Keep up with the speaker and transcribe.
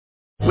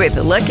With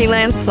the Lucky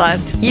Land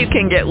Slots, you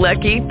can get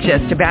lucky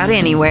just about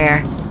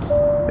anywhere.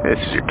 This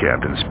is your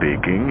captain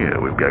speaking.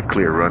 We've got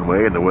clear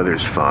runway and the weather's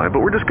fine,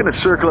 but we're just going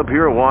to circle up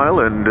here a while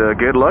and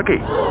get lucky.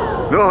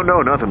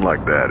 No, nothing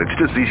like that. It's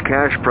just these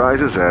cash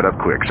prizes add up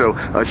quick. So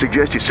I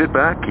suggest you sit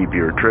back, keep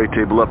your tray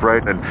table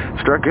upright, and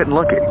start getting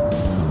lucky.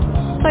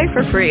 Play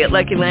for free at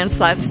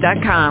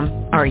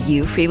LuckyLandSlots.com. Are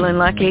you feeling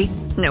lucky?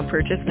 No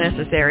purchase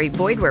necessary.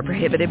 Void where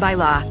prohibited by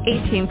law.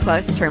 18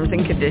 plus terms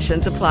and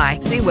conditions apply.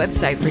 See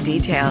website for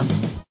details.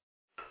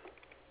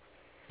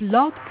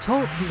 Blog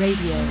Talk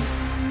Radio.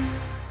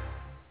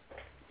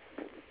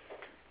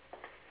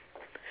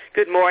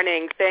 Good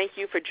morning. Thank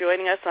you for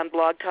joining us on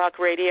Blog Talk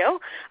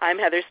Radio. I'm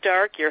Heather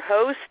Stark, your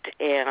host,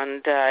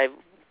 and I'm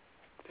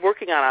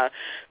working on a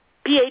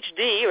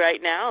PhD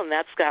right now, and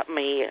that's got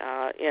me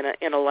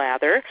in a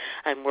lather.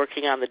 I'm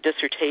working on the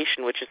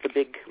dissertation, which is the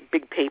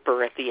big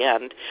paper at the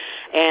end.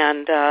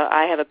 And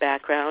I have a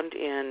background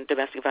in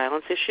domestic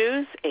violence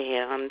issues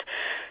and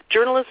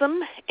journalism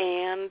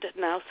and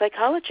now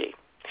psychology.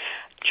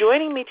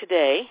 Joining me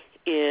today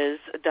is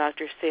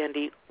Dr.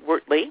 Sandy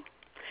Wortley.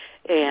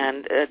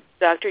 And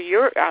Doctor,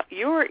 you're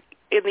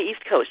in the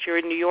East Coast. You're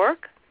in New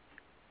York?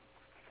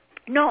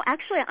 No,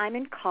 actually, I'm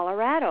in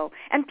Colorado.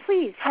 And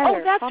please,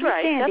 Heather, call me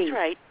Sandy. That's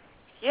right.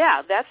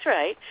 Yeah, that's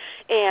right.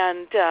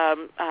 And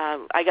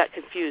I got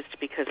confused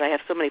because I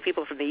have so many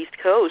people from the East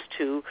Coast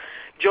who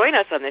join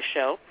us on this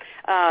show.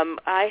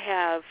 I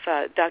have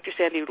Dr.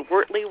 Sandy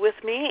Wortley with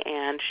me,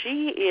 and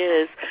she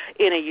is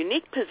in a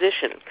unique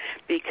position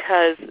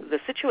because the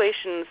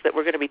situations that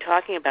we're going to be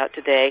talking about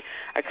today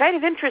are kind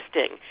of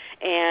interesting,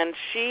 and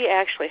she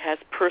actually has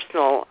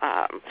personal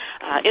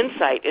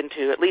insight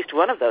into at least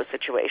one of those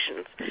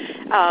situations.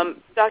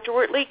 Dr.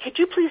 Wortley, could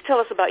you please tell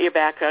us about your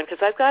background?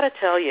 Because I've got to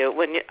tell you,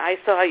 when I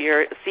saw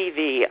your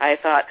CV, I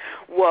thought,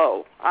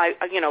 whoa, we're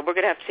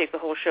going to have to take the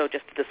whole show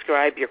just to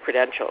describe your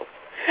credentials.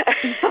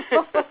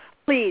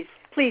 Please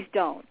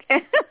don't.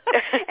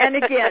 And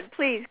again,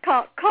 please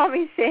call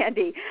me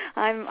Sandy.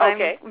 I'm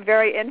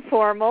very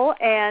informal,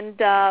 and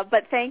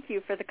but thank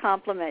you for the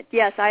compliment.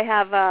 Yes, I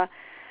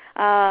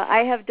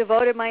have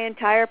devoted my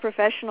entire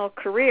professional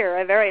career,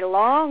 a very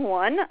long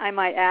one, I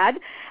might add,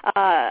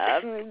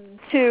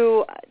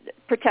 to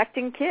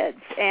protecting kids,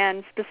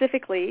 and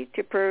specifically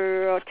to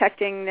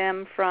protecting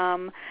them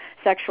from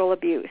sexual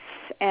abuse.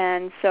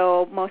 And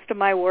so most of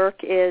my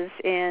work is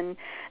in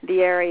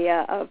the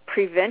area of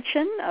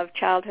prevention of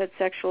childhood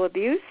sexual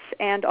abuse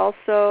and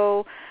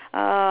also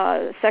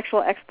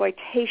sexual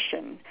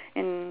exploitation,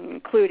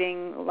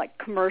 including like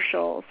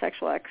commercial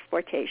sexual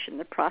exploitation,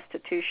 the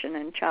prostitution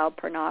and child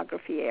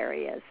pornography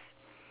areas.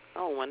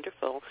 Oh,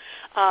 wonderful.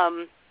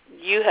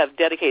 You have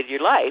dedicated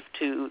your life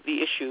to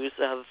the issues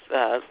of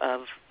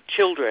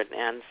children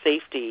and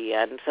safety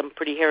and some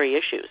pretty hairy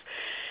issues,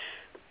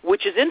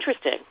 which is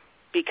interesting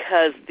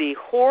because the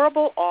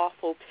horrible,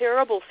 awful,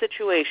 terrible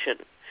situation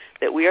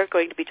that we are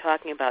going to be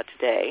talking about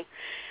today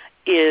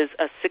is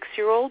a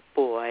 6-year-old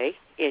boy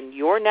in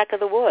your neck of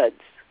the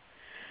woods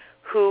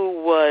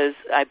who was,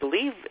 I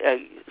believe,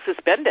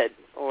 suspended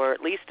or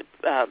at least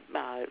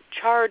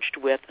charged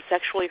with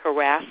sexually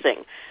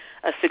harassing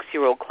a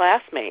 6-year-old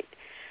classmate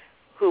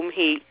whom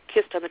he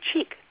kissed on the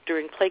cheek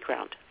during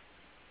playground.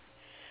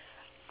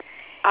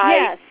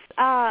 Yes.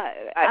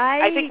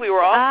 I think we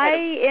were all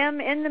am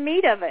in the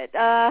meat of it.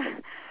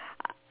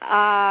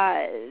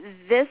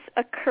 This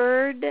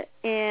occurred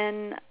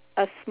in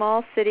a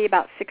small city.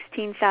 About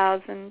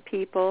 16,000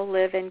 people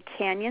live in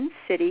Canyon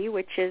City,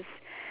 which is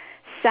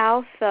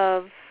south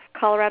of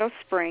Colorado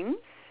Springs.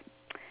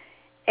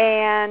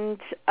 And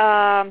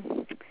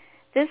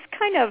this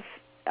kind of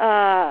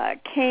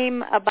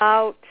came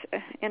about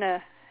in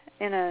a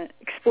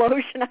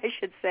explosion, I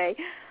should say,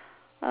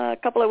 a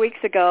couple of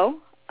weeks ago.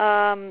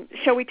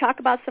 Shall we talk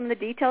about some of the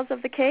details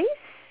of the case?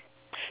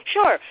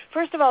 Sure.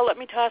 First of all, let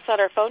me toss out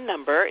our phone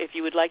number if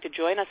you would like to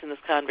join us in this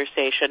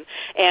conversation.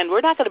 And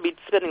we're not going to be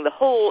spending the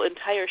whole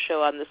entire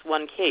show on this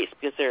one case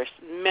because there's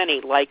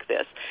many like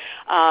this.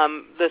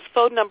 This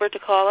phone number to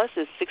call us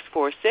is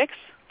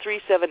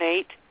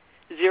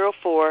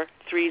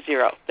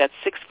 646-378-0430. That's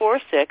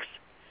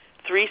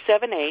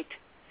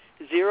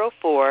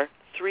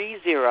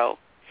 646-378-0430.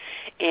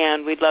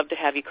 And we'd love to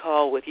have you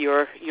call with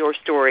your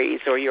stories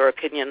or your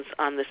opinions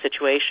on the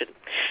situation.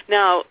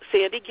 Now,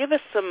 Sandy, give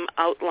us some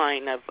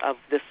outline of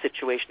this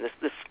situation,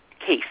 this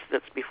case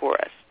that's before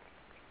us.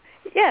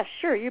 Yes,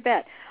 sure, you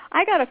bet.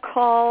 I got a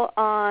call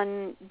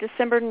on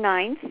December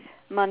 9th,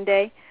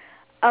 Monday,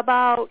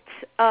 about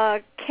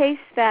a case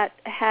that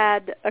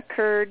had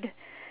occurred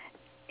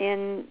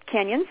in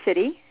Canyon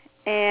City,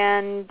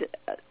 and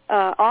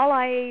all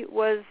I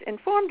was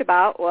informed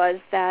about was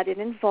that it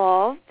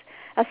involved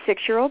a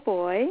 6-year-old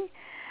boy,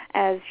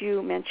 as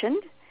you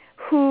mentioned,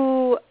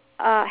 who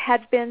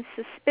had been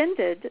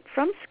suspended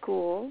from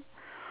school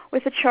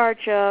with a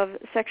charge of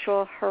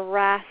sexual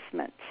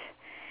harassment.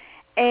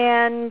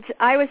 And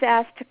I was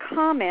asked to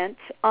comment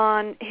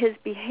on his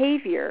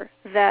behavior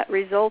that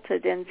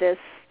resulted in this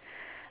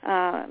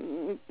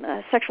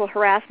sexual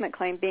harassment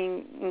claim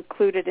being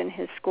included in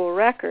his school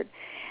record.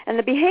 And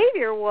the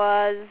behavior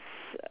was,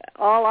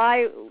 all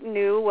I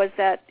knew was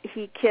that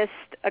he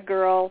kissed a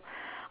girl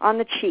on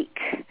the cheek.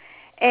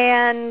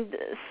 And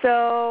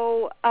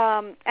so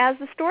as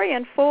the story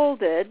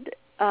unfolded,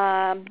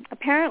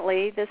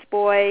 apparently this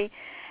boy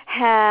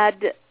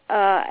had,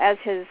 as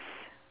his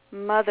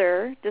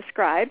mother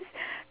describes,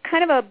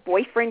 kind of a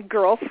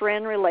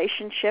boyfriend-girlfriend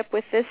relationship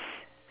with this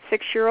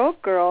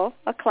 6-year-old girl,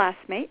 a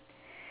classmate.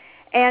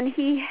 And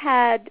he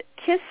had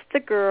kissed the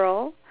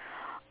girl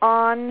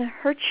on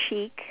her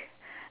cheek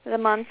the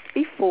month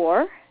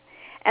before.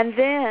 And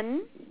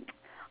then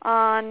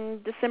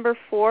on December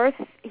 4th,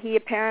 he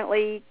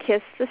apparently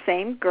kissed the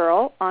same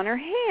girl on her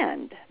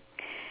hand.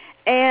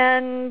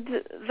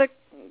 And the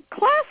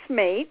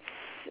classmates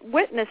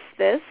witnessed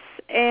this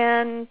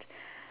and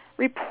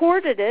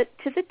reported it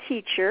to the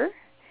teacher.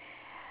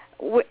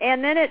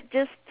 And then it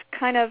just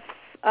kind of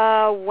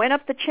went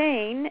up the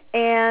chain,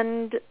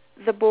 and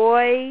the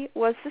boy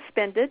was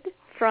suspended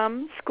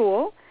from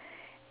school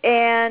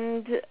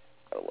and,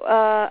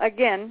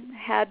 again,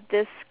 had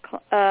this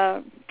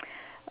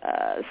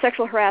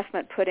sexual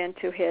harassment put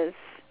into his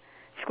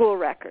school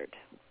record.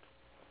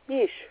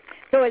 Yeesh.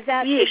 So is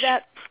that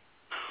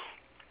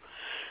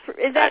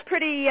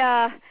pretty?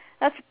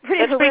 That's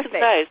pretty horrific,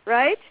 pretty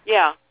right?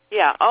 Yeah.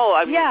 Oh,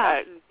 I mean,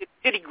 yeah.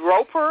 Did he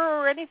grope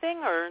her or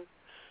anything, or?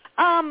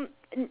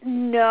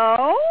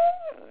 No,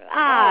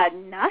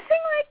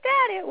 nothing like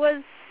that. It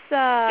was.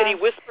 Did he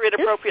whisper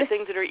inappropriate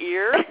things in her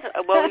ear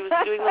while he was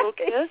doing a little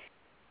kiss?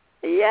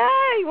 Yeah,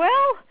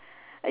 well,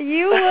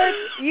 you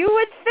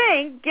would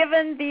think,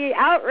 given the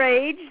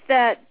outrage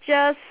that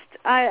just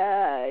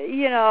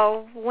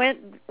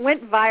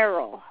went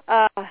viral.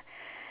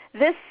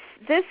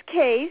 This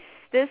case,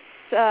 this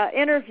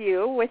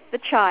interview with the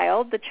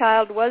child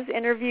was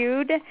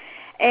interviewed,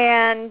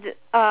 and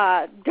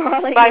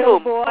darling by little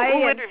whom? boy.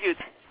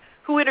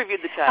 Who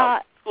interviewed the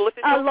child? School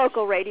officials? A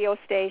local radio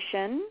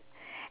station.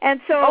 And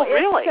so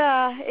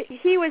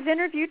he was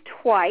interviewed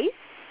twice.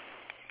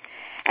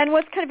 And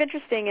what's kind of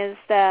interesting is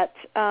that,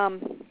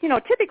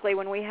 typically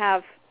when we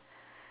have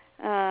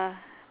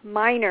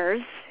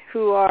minors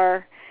who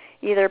are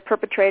either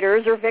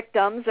perpetrators or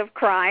victims of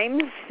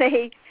crimes,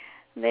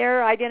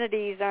 their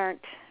identities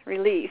aren't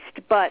released.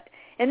 But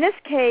in this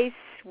case,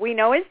 we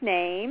know his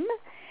name,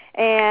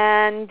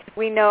 and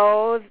we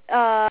know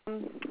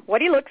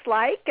what he looks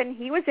like, and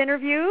he was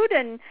interviewed,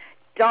 and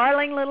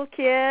darling little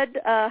kid,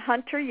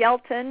 Hunter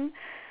Yelton,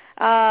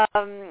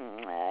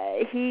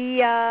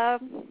 he,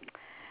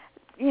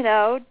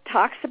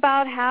 talks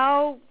about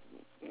how,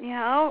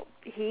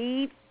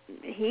 he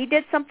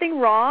did something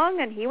wrong,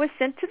 and he was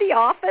sent to the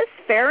office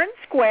fair and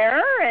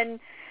square, and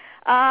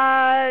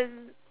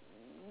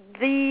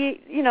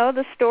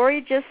the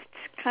story just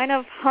kind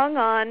of hung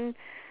on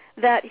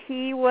that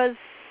he was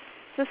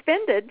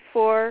suspended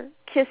for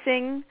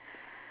kissing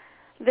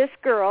this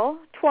girl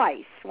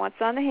twice, once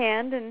on the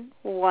hand and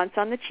once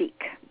on the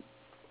cheek.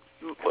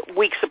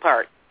 Weeks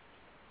apart?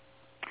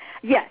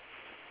 Yes.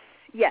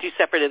 2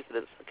 separate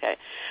incidents, okay.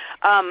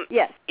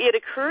 Yes. It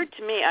occurred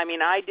to me,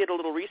 I did a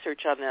little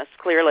research on this,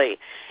 clearly,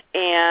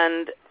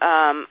 and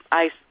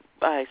I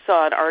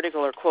saw an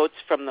article or quotes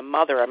from the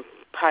mother. I'm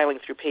piling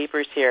through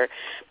papers here.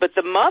 But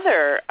the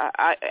mother,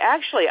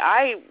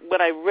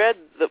 when I read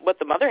what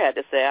the mother had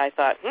to say, I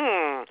thought,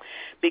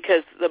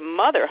 because the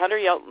mother, Hunter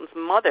Yelton's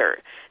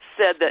mother,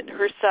 said that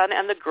her son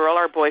and the girl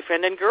are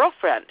boyfriend and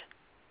girlfriend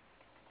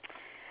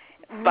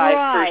by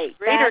first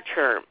grader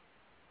term.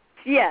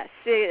 Yes,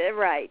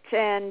 right.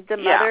 And the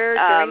mother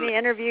during the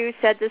interview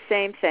said the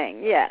same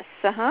thing. Yes.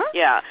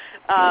 Yeah.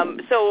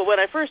 So when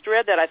I first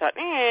read that, I thought,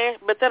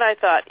 but then I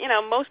thought,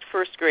 most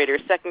first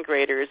graders, second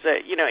graders,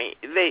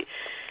 they.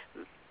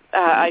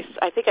 I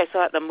think I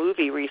saw it in a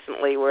movie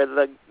recently where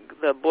the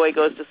boy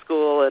goes to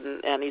school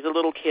and he's a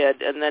little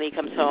kid, and then he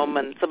comes home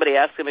and somebody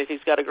asks him if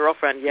he's got a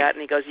girlfriend yet,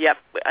 and he goes, yep,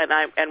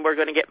 and we're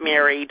going to get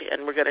married,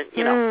 and we're going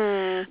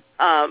to,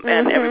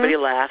 and everybody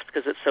laughed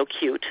because it's so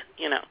cute,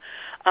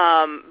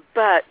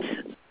 but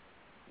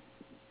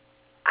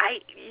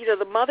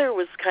the mother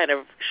was kind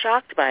of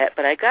shocked by it,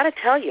 but I got to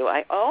tell you,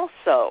 I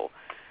also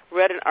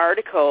read an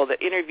article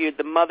that interviewed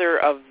the mother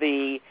of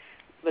the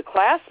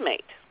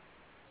classmate,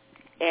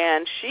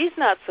 and she's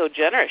not so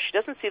generous. She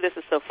doesn't see this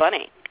as so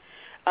funny.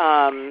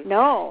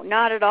 No,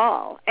 not at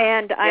all.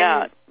 And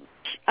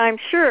I'm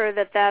sure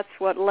that that's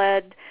what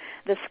led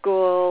the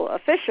school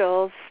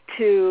officials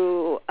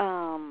to,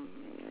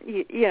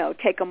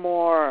 take a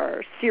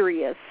more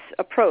serious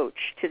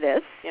approach to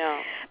this.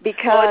 Yeah.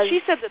 Because and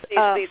she said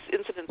that these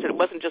incidents, it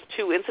wasn't just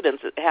 2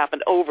 incidents, it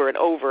happened over and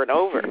over and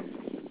over.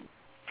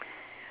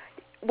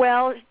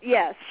 Well,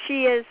 yes,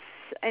 she is,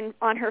 and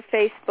on her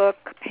Facebook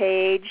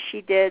page,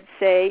 she did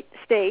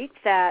state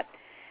that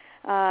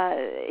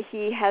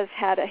he has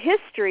had a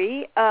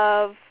history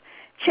of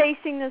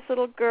chasing this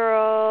little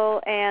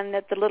girl, and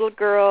that the little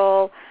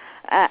girl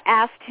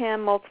asked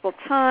him multiple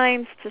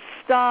times to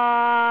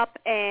stop,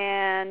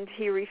 and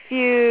he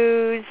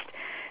refused.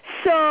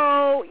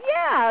 So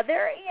yeah,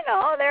 there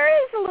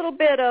is a little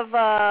bit of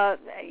as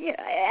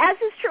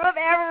is true of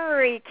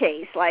every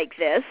case like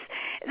this.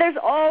 There's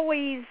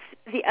always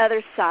the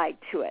other side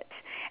to it,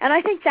 and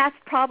I think that's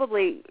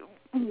probably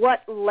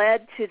what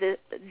led to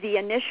the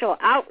initial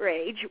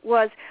outrage.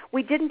 Was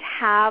we didn't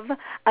have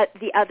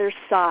the other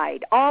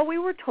side. All we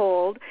were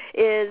told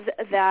is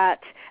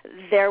that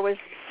there was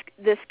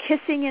this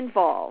kissing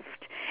involved.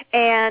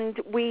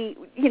 And we,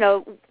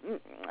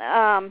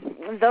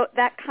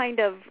 that kind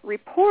of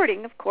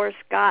reporting, of course,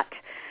 got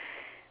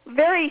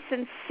very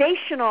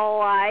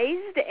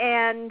sensationalized,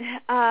 and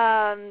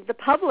the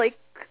public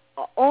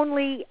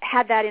only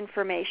had that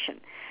information.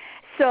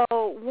 So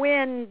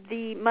when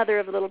the mother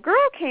of the little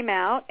girl came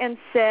out and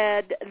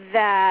said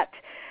that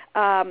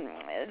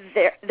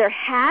there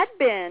had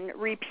been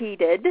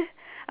repeated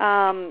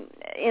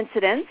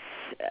incidents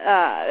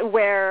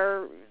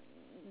where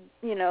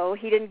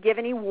he didn't give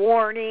any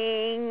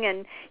warning,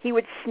 and he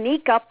would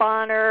sneak up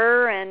on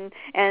her and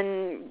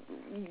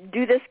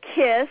do this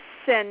kiss,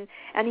 and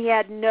he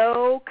had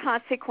no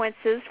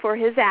consequences for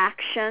his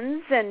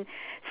actions. And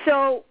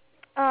so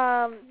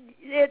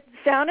it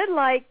sounded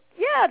like,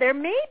 yeah, there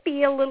may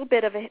be a little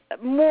bit of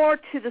more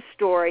to the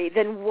story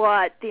than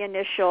what the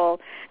initial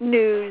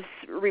news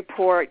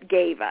report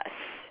gave us.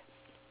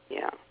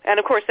 Yeah, and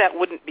of course that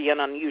wouldn't be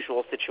an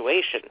unusual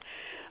situation.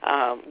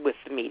 With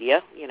the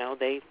media,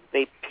 they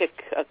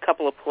pick a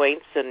couple of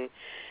points and,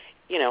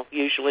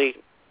 usually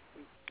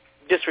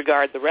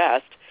disregard the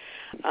rest.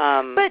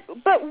 But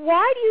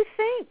why do you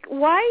think?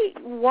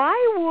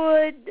 Why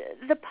would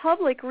the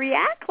public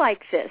react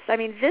like this? I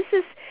mean, this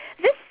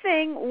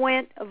thing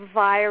went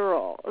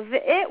viral.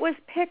 It was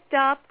picked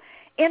up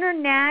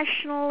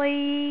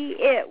internationally.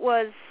 It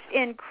was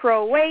in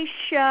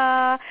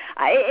Croatia.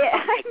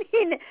 I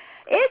mean,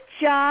 it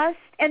just,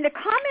 and the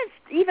comments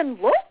even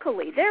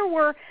locally, there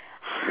were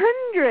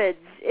hundreds,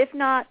 if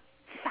not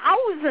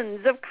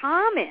thousands of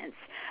comments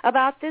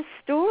about this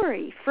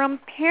story from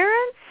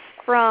parents,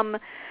 from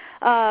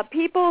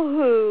people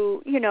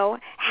who,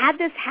 had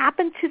this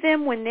happen to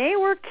them when they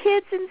were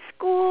kids in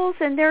schools,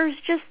 and there's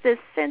just this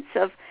sense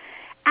of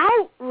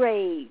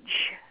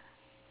outrage.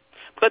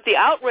 But the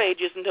outrage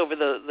isn't over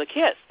the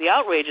kiss. The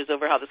outrage is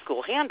over how the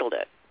school handled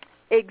it.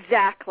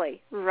 Exactly.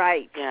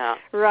 Right. Yeah.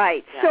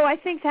 Right. Yeah. So I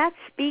think that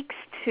speaks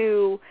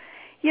to,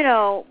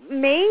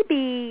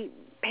 maybe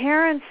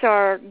parents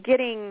are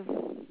getting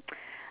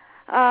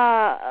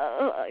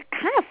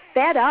kind of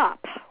fed up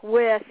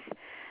with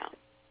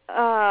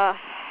schools.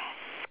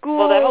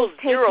 Well, that whole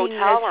zero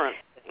tolerance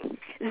thing.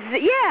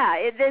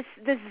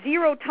 This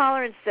zero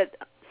tolerance that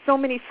so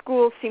many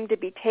schools seem to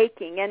be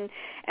taking,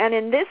 and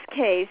in this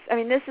case, I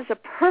mean, this is a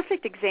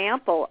perfect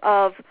example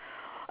of.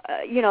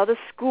 The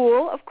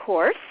school, of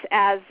course,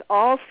 as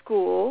all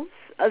schools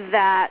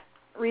that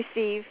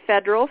receive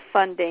federal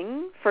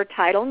funding for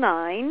Title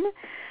IX,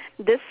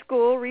 this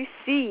school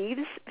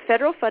receives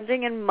federal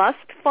funding and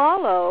must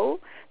follow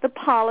the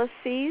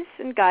policies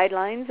and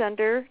guidelines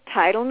under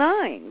Title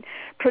IX,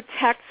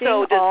 protecting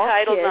all kids. So does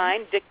Title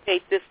IX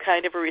dictate this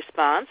kind of a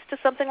response to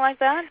something like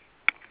that?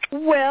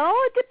 Well,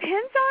 it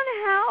depends on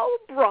how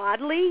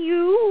broadly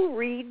you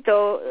read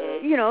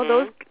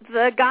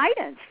the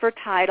guidance for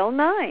Title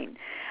IX.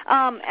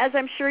 As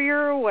I'm sure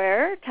you're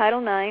aware, Title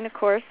IX, of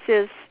course,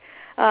 is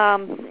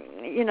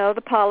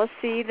the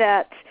policy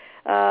that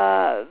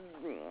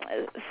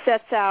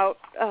sets out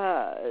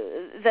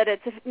that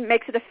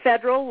makes it a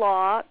federal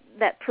law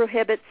that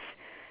prohibits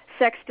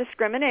sex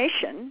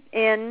discrimination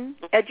in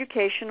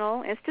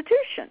educational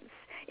institutions.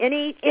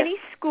 Any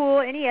school,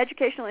 any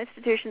educational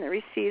institution that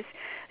receives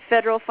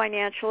federal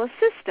financial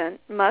assistance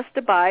must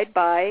abide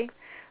by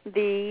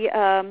the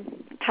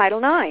Title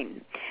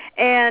IX.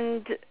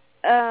 And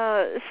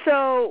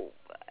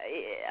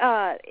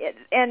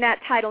and that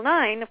Title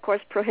IX, of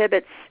course,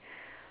 prohibits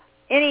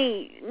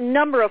any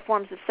number of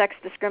forms of sex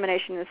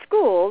discrimination in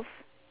schools,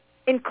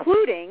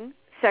 including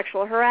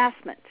sexual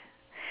harassment.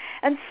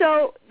 And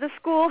so the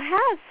school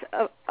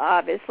has,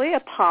 obviously, a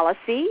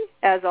policy,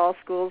 as all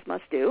schools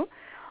must do,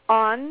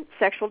 on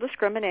sexual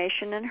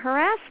discrimination and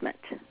harassment.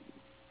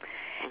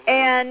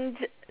 And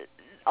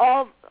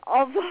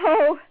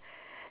although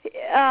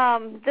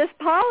this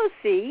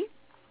policy,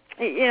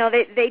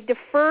 they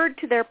deferred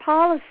to their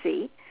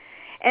policy,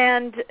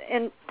 and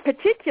in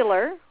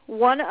particular,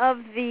 one of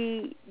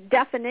the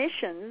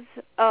definitions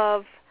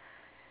of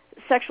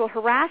sexual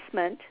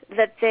harassment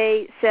that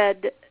they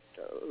said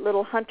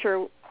little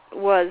Hunter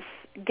was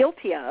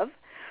guilty of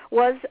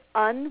was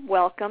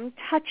unwelcome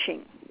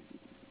touching.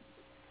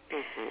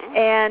 Mm-hmm.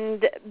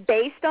 And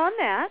based on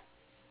that,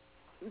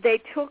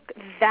 they took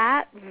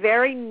that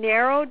very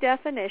narrow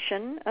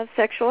definition of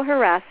sexual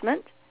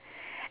harassment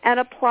and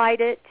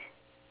applied it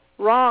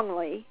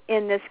wrongly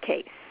in this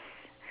case.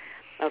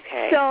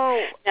 Okay. So,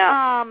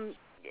 now,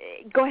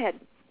 go ahead.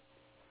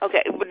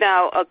 Okay.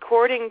 Now,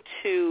 according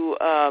to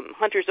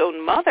Hunter's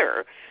own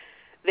mother,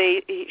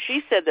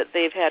 she said that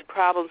they've had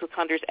problems with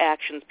Hunter's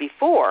actions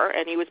before,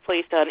 and he was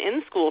placed on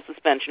in-school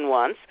suspension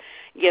once,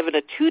 given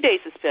a 2-day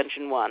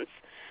suspension once,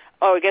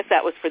 I guess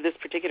that was for this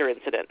particular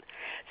incident.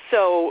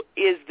 So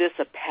is this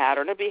a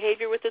pattern of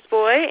behavior with this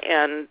boy?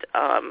 And,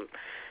 or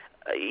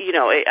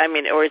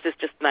is this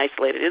just an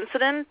isolated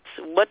incident?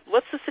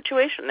 What's the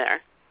situation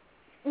there?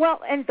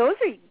 Well, and those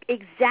are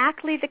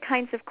exactly the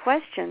kinds of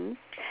questions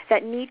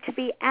that need to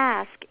be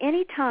asked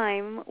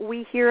anytime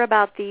we hear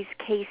about these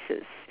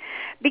cases,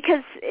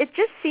 because it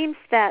just seems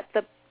that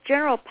the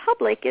general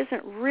public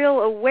isn't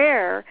real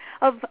aware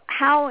of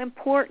how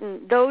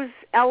important those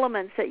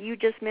elements that you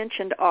just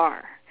mentioned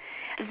are.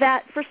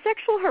 That for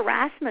sexual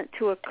harassment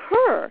to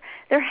occur,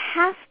 there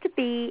has to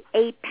be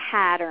a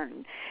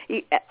pattern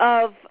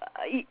of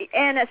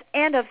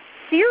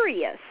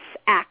serious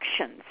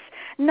actions,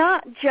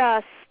 not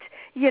just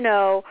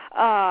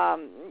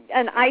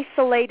an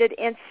isolated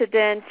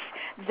incident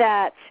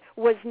that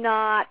was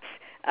not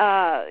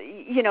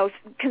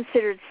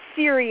considered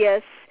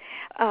serious.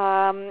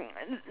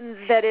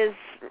 That is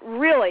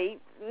really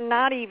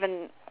not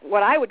even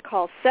what I would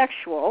call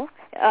sexual.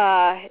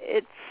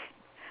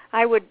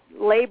 I would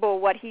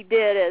label what he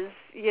did as,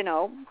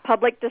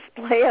 public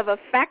display of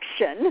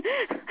affection.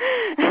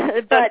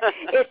 But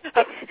it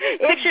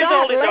 6 years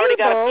old, he's already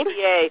got a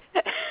PDA.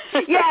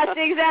 Yes,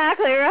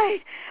 exactly,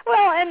 right.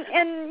 Well,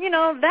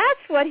 and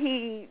that's what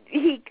he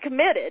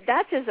committed.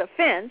 That's his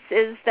offense,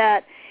 is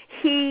that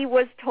he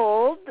was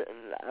told,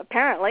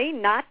 apparently,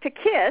 not to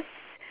kiss,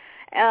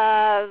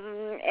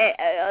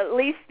 at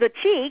least the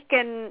cheek,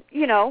 and,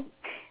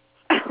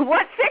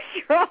 what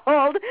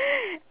 6-year-old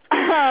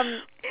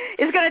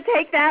is going to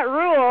take that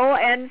rule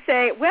and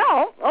say,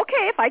 well,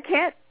 okay, if I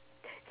can't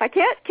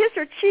kiss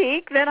her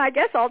cheek, then I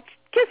guess I'll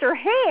kiss her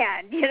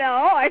hand,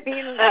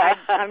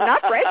 I'm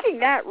not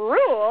breaking that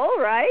rule,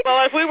 right?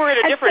 Well, if we were in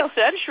a different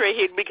century,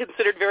 he'd be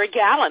considered very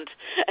gallant.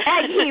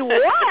 And he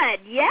would,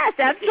 yes,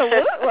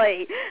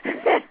 absolutely.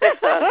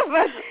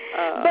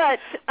 But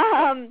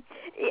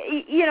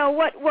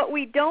what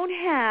we don't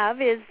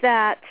have is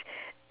that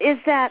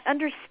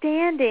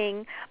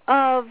understanding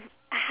of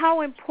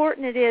how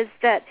important it is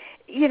that,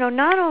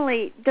 not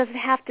only does it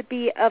have to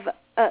be of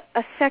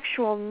a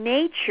sexual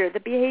nature, the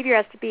behavior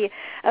has to be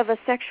of a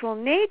sexual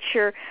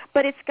nature,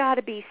 but it's got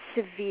to be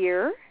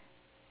severe,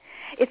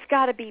 it's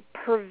got to be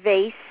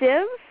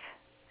pervasive,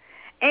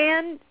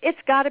 and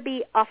it's got to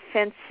be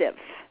offensive.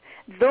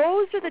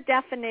 Those are the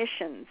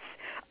definitions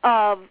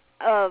of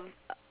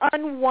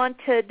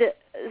unwanted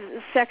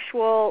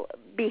sexual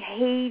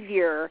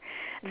behavior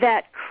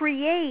that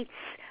creates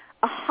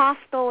a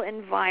hostile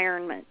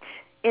environment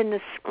in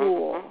the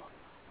school. Mm-hmm.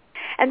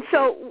 And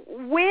so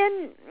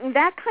when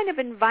that kind of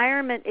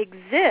environment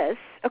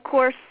exists, of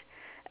course,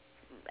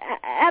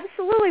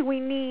 absolutely we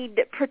need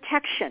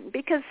protection,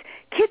 because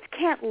kids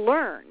can't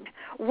learn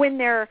when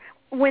they're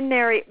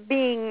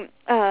being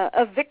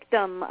a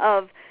victim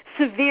of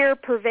severe,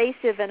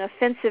 pervasive, and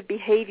offensive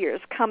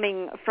behaviors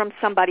coming from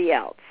somebody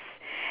else.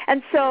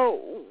 And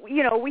so,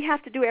 we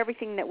have to do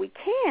everything that we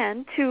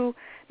can to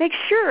make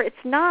sure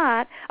it's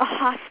not a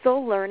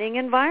hostile learning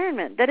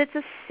environment, that it's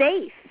a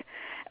safe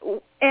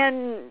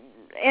and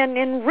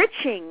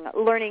enriching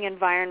learning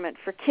environment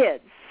for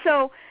kids.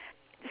 So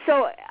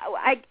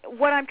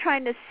what I'm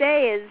trying to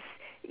say is,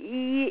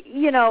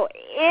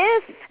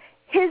 if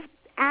his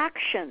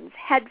actions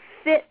had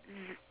fit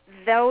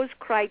those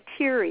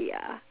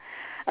criteria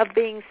of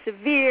being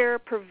severe,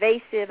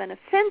 pervasive, and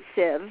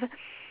offensive,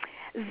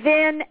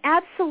 then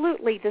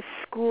absolutely the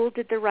school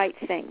did the right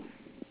thing.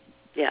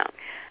 Yeah.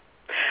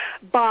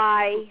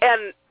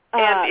 And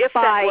if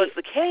that was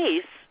the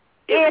case,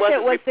 it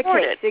was the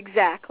case,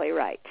 exactly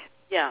right.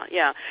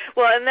 Yeah.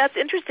 Well, and that's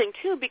interesting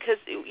too, because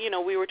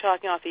we were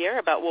talking off the air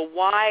about, well,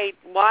 why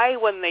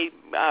when they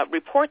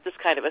report this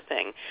kind of a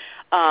thing,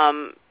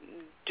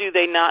 do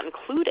they not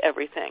include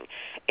everything?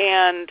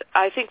 And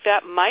I think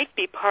that might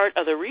be part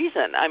of the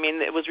reason. I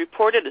mean, it was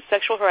reported as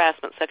sexual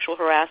harassment.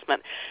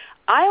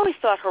 I always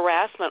thought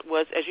harassment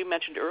was, as you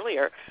mentioned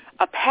earlier,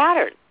 a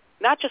pattern,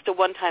 not just a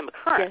one-time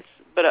occurrence,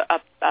 but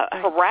a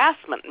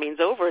harassment means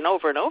over and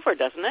over and over,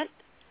 doesn't it?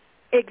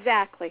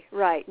 Exactly,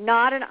 right.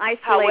 Not an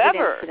isolated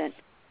incident.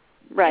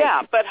 Right.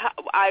 Yeah, but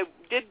I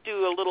did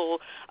do a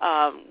little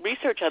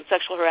research on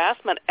sexual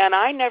harassment, and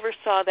I never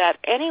saw that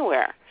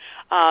anywhere.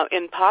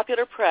 In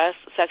popular press,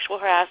 sexual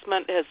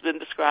harassment has been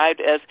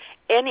described as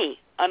any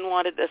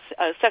unwanted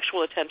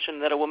sexual attention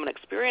that a woman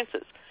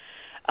experiences.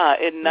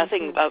 And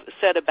nothing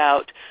said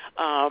about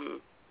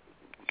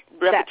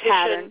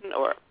repetition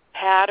or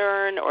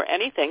pattern or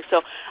anything.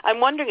 So I'm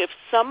wondering if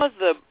some of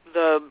the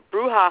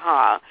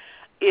brouhaha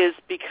is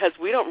because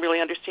we don't really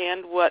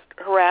understand what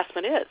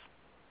harassment is.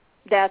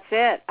 That's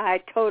it.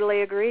 I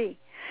totally agree.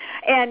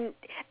 And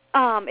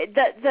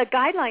the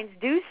guidelines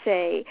do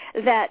say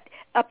that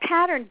a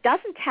pattern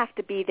doesn't have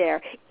to be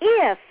there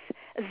if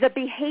the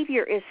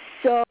behavior is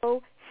so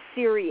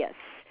serious.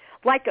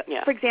 Like,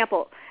 for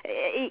example,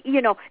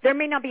 there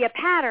may not be a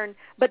pattern,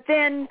 but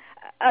then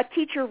a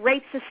teacher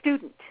rapes a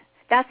student.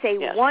 That's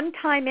a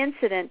one-time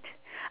incident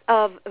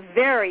of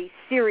very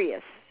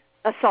serious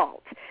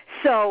assault.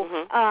 So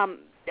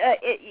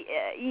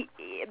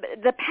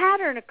the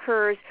pattern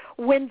occurs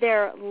when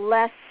they're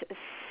less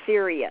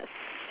serious.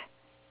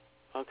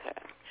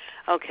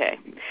 Okay.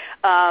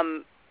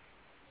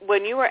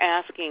 When you were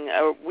asking,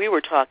 or we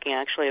were talking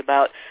actually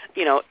about,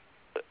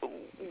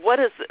 what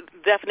is the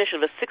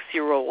definition of a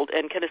 6-year-old,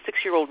 and can a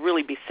 6-year-old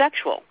really be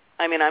sexual?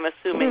 I mean, I'm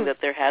assuming that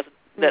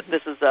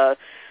this is a,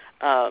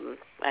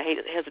 I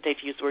hesitate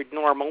to use the word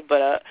normal,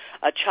 but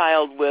a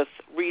child with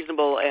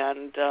reasonable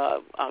and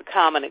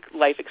common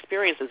life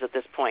experiences at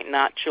this point,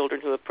 not children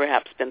who have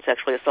perhaps been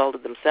sexually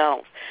assaulted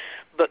themselves.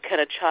 But can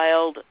a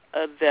child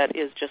that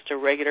is just a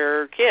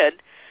regular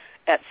kid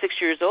at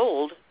 6 years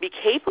old be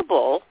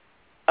capable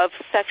of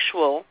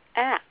sexual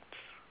acts?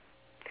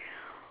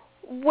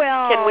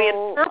 Well, can we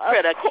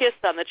interpret a kiss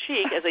on the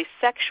cheek as a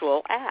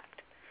sexual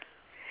act?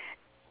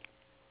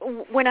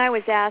 When I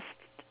was asked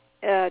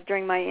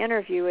during my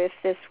interview if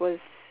this was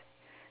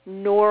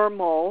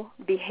normal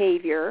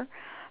behavior,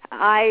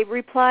 I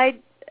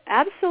replied,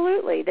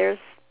 absolutely.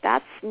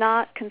 That's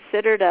not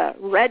considered a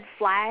red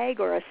flag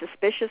or a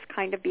suspicious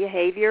kind of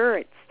behavior.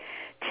 It's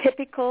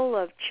typical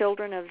of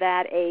children of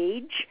that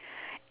age.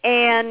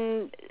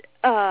 And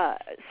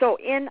so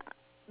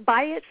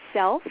by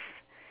itself,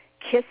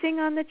 kissing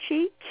on the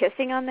cheek,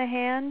 kissing on the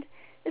hand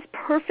is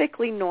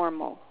perfectly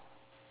normal.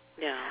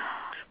 Yeah.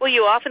 Well,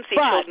 you often see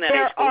children that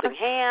age holding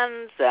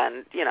hands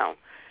and,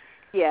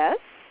 Yes,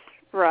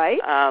 right.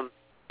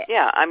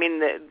 Yeah, I mean,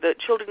 the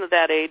children of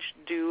that age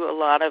do a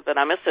lot of it,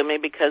 I'm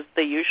assuming, because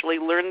they usually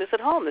learn this at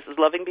home. This is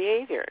loving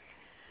behavior.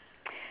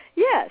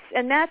 Yes,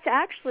 and that's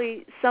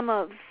actually some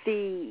of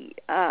the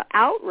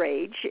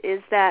outrage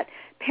is that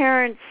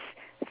parents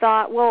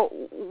thought, well,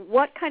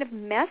 what kind of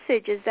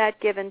message is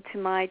that given to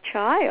my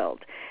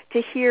child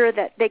to hear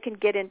that they can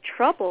get in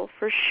trouble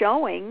for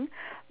showing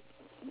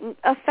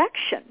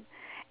affection?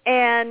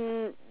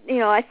 And,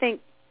 I think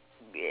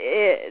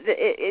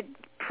it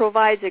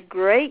provides a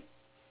great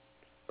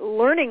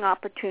learning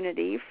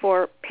opportunity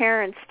for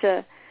parents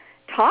to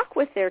talk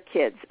with their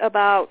kids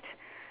about,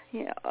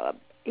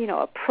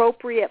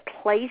 appropriate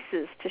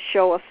places to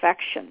show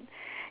affection.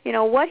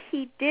 What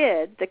he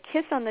did, the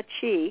kiss on the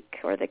cheek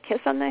or the kiss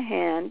on the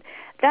hand,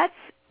 that's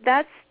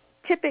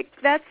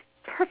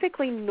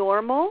perfectly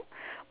normal,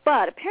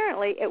 but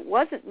apparently it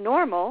wasn't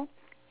normal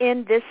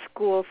in this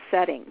school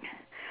setting,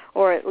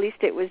 or at least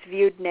it was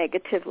viewed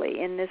negatively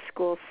in this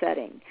school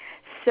setting.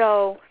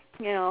 So,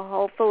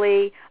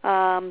 hopefully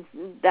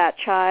that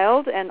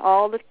child and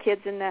all the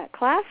kids in that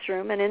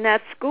classroom and in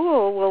that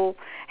school will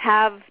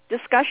have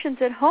discussions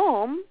at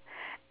home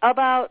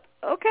about,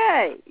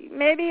 okay,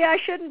 maybe I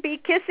shouldn't be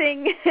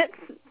kissing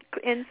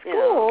in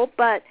school,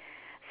 but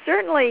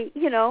certainly,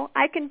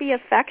 I can be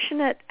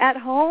affectionate at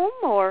home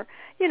or,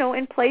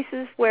 in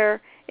places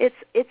where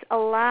it's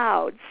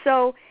allowed.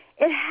 So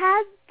it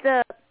had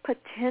the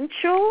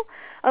potential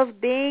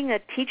of being a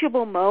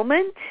teachable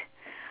moment,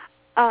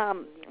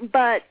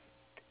 but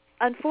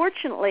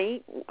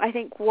unfortunately, I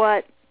think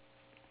what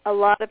a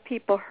lot of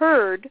people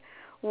heard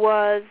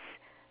was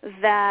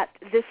that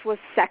this was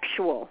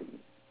sexual.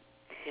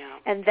 Yeah.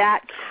 And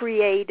that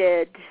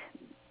created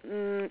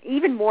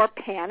even more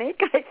panic,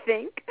 I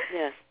think,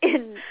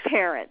 in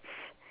parents.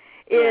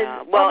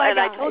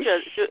 I told you,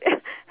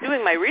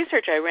 doing my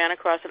research, I ran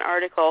across an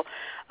article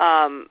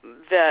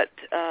that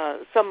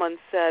someone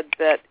said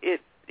that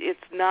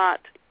it's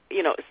not,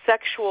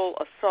 sexual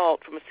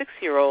assault from a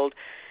 6-year-old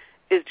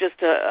is just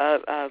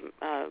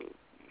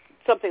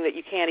something that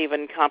you can't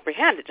even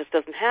comprehend. It just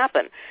doesn't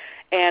happen.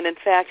 And in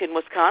fact, in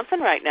Wisconsin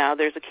right now,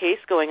 there's a case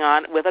going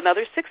on with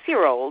another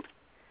 6-year-old.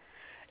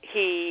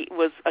 He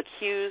was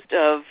accused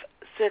of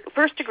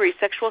first-degree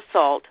sexual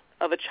assault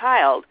of a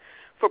child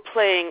for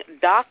playing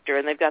doctor,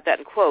 and they've got that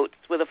in quotes,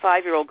 with a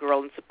 5-year-old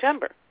girl in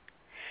September.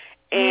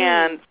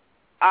 And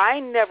I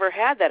never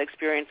had that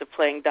experience of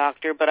playing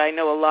doctor, but I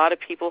know a lot of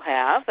people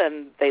have,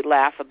 and they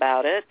laugh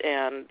about it,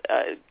 and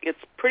it's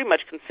pretty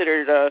much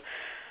considered a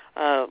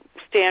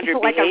standard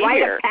like behavior. Like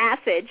a rite of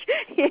passage.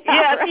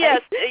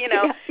 Yes,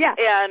 Yeah.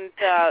 And,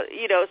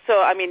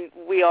 so, I mean,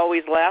 we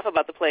always laugh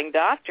about the playing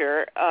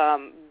doctor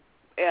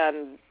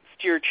and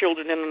steer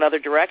children in another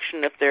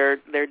direction if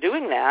they're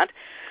doing that.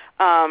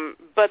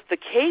 But the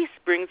case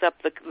brings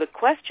up the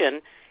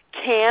question,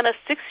 can a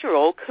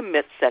 6-year-old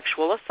commit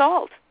sexual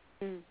assault?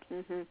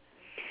 Mm-hmm.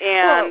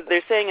 And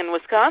they're saying in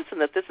Wisconsin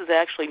that this is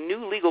actually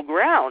new legal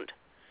ground,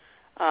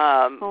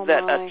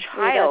 that a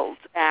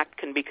child's act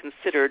can be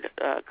considered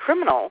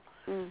criminal,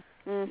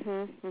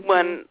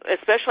 when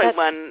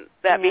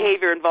that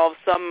behavior involves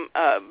some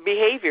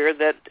behavior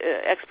that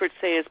experts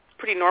say is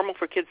pretty normal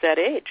for kids that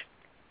age.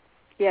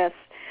 Yes.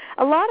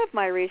 A lot of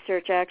my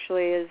research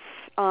actually is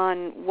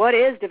on what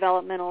is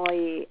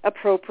developmentally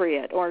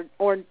appropriate or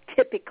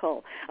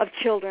typical of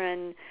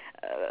children,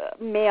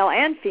 male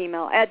and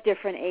female, at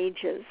different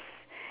ages.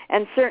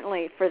 And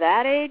certainly for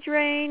that age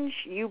range,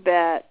 you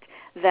bet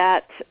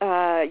that,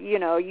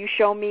 you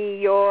show me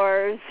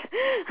yours,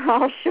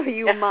 I'll show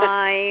you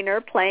mine,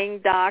 or playing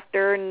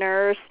doctor,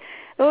 nurse.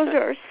 Those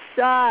are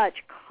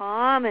such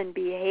common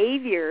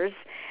behaviors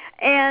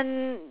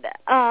and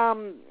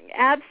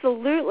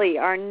absolutely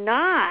are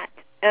not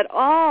at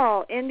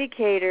all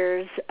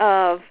indicators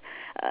of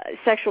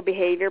sexual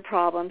behavior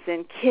problems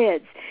in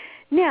kids.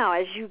 Now,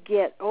 as you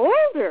get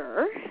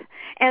older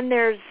and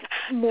there's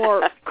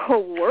more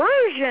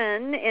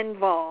coercion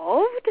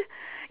involved,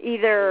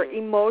 either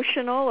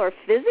emotional or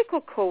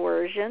physical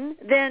coercion,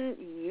 then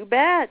you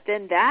bet,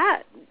 then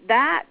that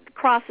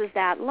crosses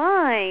that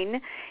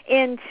line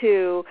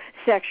into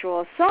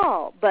sexual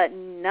assault, but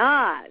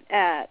not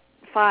at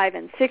 5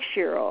 and 6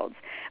 year olds.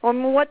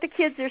 What the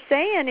kids are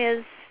saying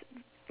is,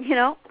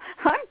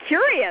 I'm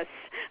curious.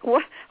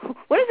 What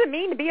does it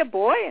mean to be a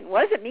boy, and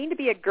what does it mean to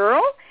be a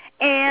girl?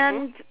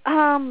 And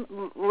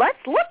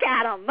let's look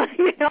at them. Let's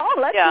look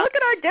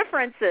at our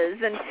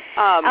differences. And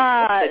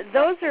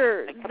those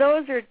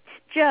are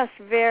just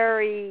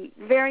very,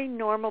 very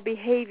normal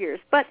behaviors.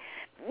 But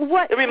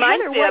what it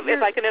reminds me of,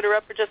 if I can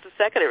interrupt for just a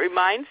second, it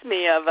reminds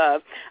me of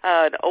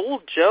an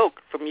old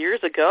joke from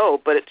years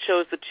ago, but it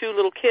shows the two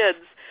little kids,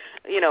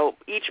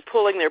 each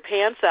pulling their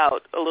pants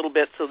out a little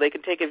bit so they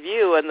can take a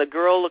view, and the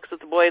girl looks at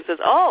the boy and says,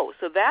 "Oh,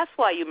 so that's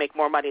why you make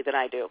more money than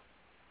I do."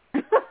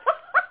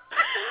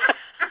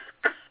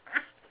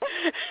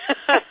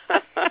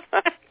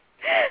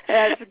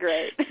 That's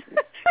great.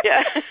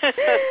 Yeah.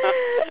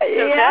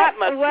 That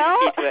must be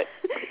key to it.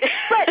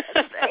 But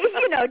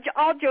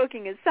all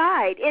joking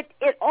aside,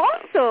 it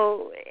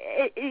also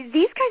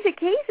these kinds of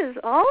cases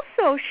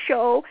also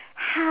show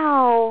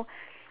how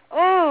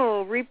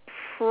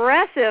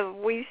repressive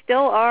we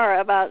still are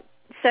about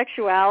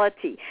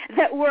sexuality,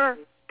 that we're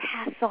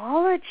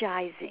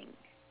pathologizing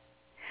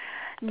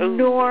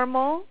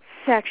normal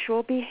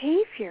sexual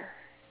behavior.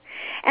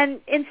 And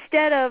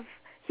instead of,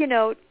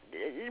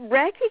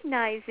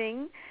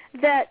 recognizing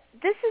that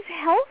this is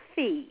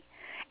healthy,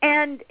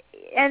 and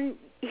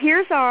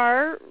here's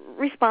our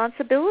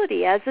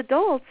responsibility as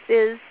adults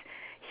is,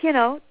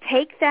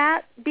 take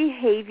that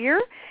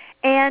behavior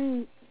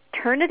and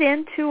turn it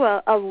into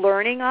a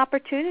learning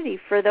opportunity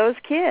for those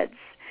kids.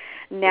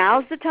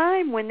 Now's the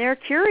time when they're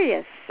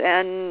curious,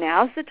 and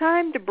now's the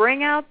time to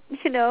bring out,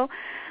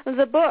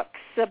 the books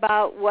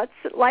about what's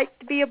it like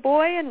to be a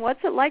boy and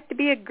what's it like to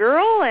be a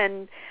girl,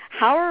 and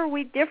how are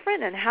we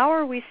different and how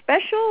are we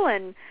special,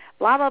 and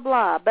blah, blah,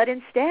 blah. But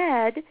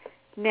instead,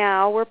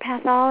 now we're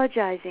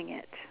pathologizing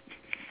it.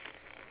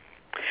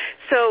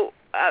 So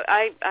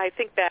I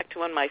think back to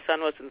when my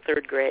son was in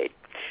 3rd grade,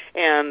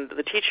 and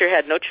the teacher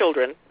had no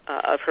children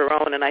of her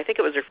own, and I think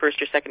it was her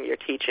 1st or 2nd year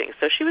teaching,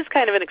 so she was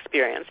kind of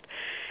inexperienced.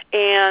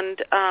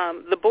 And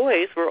the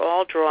boys were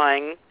all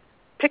drawing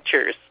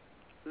pictures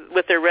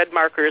with their red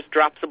markers,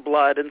 drops of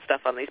blood and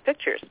stuff on these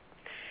pictures.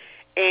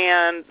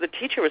 And the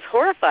teacher was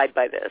horrified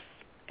by this,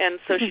 and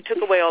so she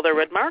took away all their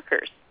red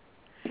markers.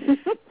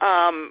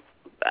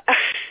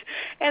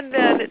 And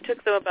then it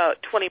took them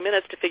about 20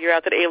 minutes to figure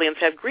out that aliens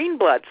have green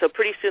blood. So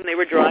pretty soon they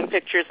were drawing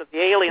pictures of the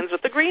aliens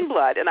with the green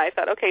blood. And I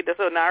thought, okay,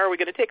 so now are we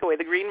going to take away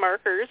the green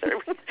markers? Or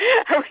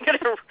are we going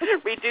to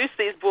reduce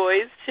these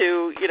boys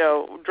to,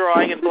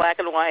 drawing in black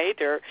and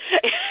white? Or,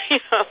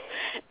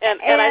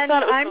 and I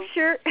thought it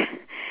was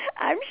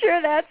I'm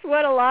sure that's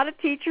what a lot of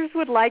teachers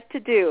would like to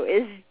do,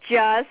 is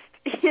just,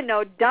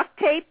 duct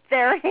tape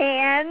their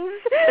hands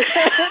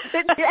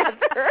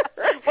together.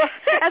 Well,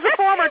 as a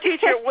former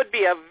teacher, it would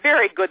be a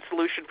very good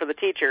solution for the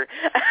teacher.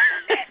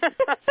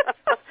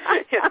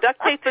 Duct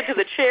tape them to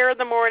the chair in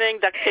the morning,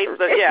 duct tape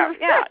them,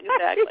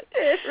 exactly.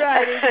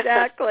 Right,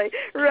 exactly.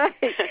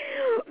 Right.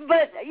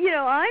 But,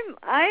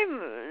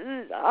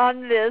 I'm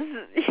on this,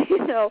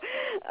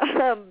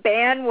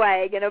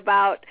 bandwagon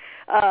about,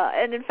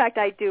 and in fact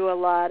I do a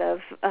lot of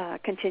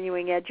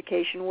continuing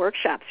education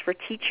workshops for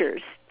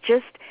teachers,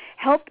 just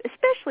help,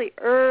 especially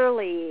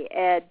early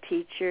ed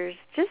teachers,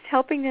 just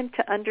helping them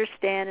to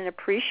understand and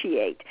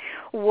appreciate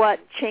what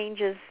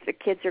changes the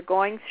kids are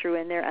going through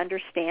in their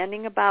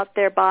understanding about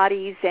their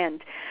bodies,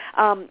 and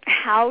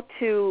how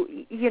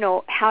to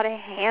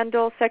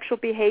handle sexual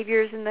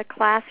behaviors in the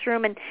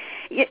classroom. And,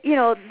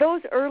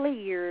 those early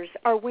years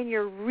are when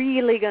you're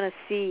really going to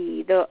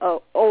see the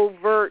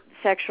overt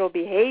sexual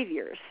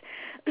behaviors.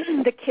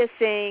 The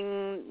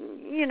kissing,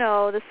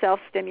 the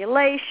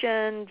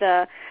self-stimulation,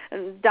 the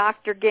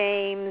doctor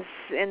games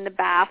in the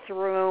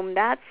bathroom.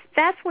 That's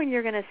when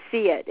you're going to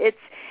see it. It's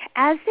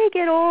as they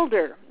get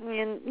older,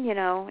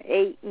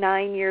 8,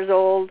 9 years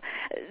old,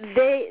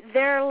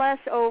 they're less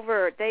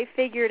overt. They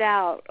figured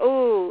out,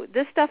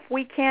 this stuff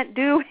we can't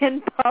do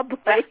in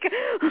public,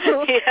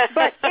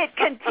 but it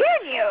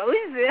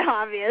continues,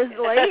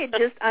 obviously,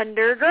 just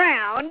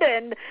underground.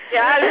 And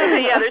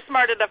they're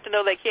smart enough to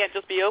know they can't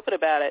just be open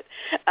about it.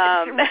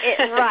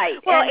 Right.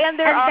 Well, and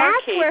there are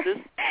cases.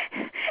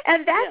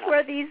 That's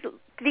where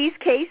these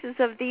cases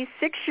of these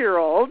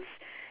 6-year-olds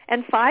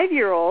and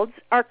 5-year-olds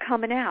are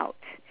coming out,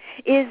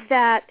 is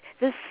that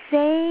the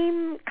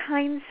same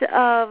kinds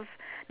of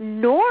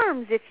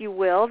norms, if you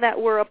will,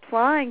 that we're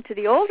applying to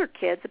the older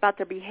kids about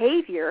their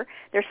behavior,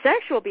 their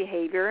sexual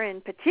behavior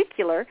in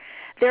particular,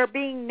 they're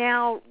being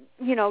now,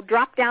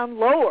 dropped down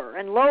lower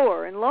and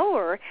lower and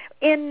lower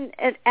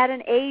at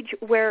an age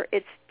where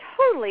it's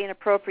totally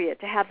inappropriate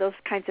to have those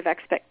kinds of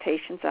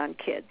expectations on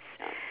kids.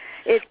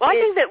 I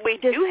think that we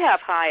do have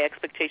high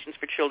expectations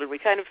for children. We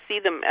kind of see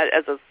them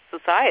as a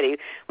society.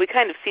 We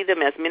kind of see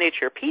them as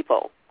miniature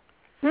people.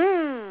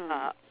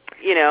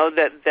 You know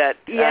that.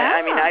 Yeah.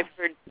 I mean,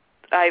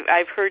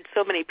 I've heard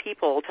so many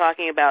people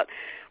talking about,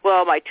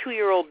 well, my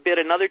 2-year-old bit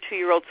another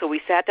 2-year-old, so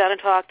we sat down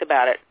and talked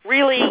about it.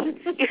 Really? A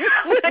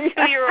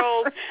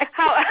 2-year-old?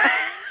 How?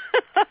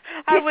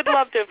 I would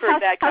love to have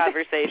heard that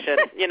conversation,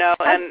 you know,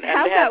 and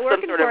how's have that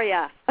working some sort of. For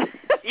you?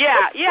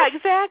 Yeah,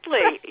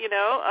 exactly. You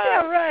know.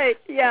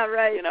 Yeah,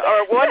 right. You know,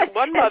 or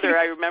one mother,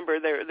 I remember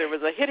there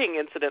was a hitting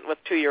incident with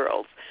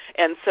 2-year-olds,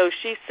 and so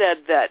she said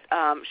that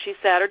she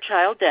sat her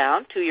child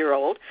down,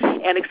 2-year-old,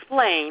 and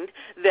explained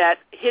that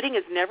hitting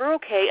is never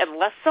okay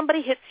unless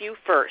somebody hits you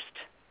first.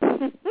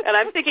 And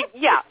I'm thinking,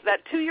 yeah, that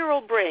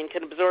 2-year-old brain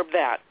can absorb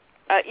that.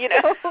 You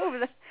know.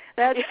 Oh,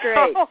 that's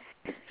great.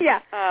 Yeah.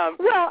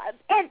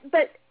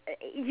 But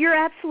you're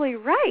absolutely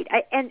right.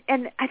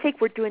 And I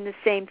think we're doing the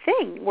same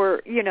thing.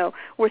 We're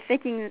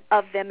thinking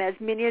of them as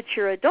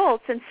miniature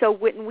adults, and so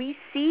when we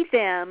see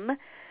them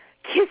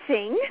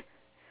kissing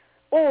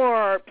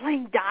or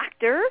playing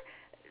doctor,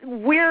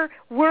 we're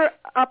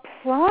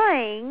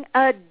applying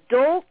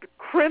adult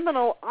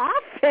criminal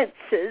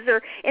offenses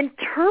or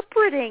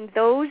interpreting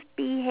those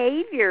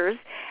behaviors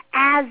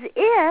as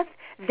if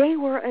they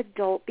were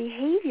adult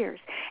behaviors.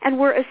 And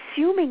we're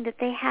assuming that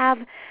they have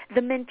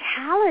the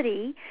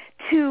mentality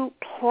to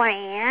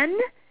plan,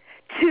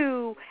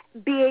 to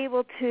be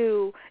able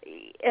to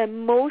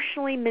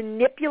emotionally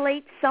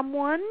manipulate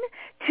someone,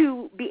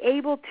 to be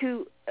able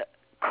to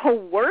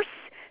coerce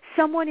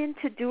someone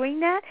into doing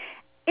that,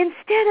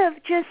 instead of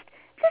just,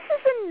 this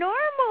is a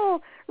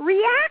normal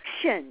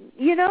reaction.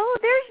 You know,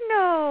 there's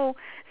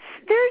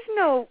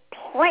no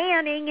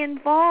planning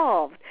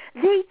involved.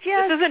 This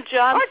isn't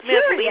John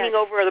Smith leaning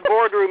over the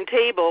boardroom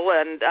table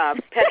and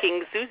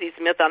pecking Susie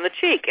Smith on the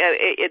cheek.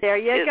 There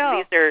you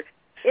go.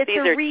 These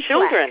are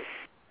children.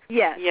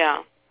 Yes.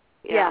 Yeah.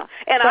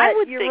 And but I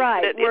would you're think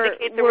right. that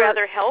indicates a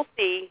rather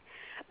healthy.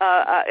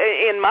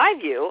 In my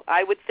view,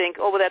 I would think,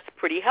 well, that's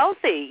pretty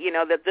healthy. You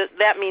know,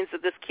 that means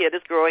that this kid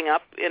is growing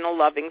up in a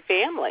loving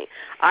family.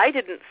 I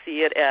didn't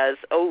see it as,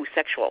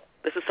 sexual.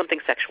 This is something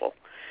sexual.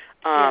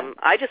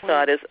 I just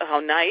saw it as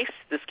how nice.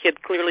 This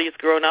kid clearly has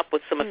grown up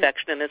with some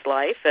affection in his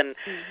life, and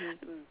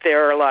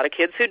there are a lot of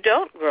kids who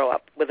don't grow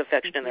up with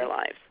affection in their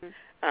lives,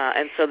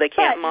 and so they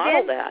can't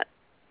model that.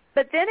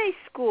 But then a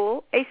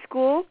school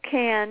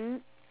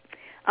can,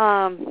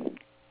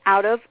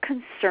 out of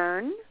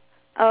concern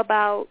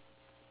about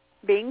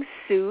being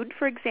sued,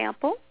 for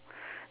example,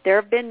 there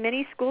have been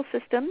many school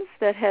systems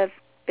that have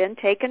been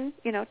taken,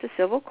 to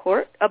civil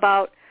court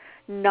about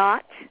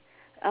not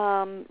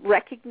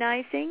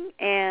recognizing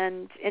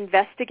and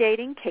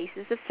investigating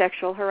cases of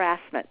sexual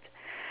harassment.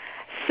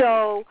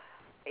 So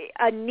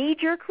a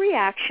knee-jerk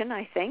reaction,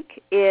 I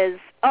think, is,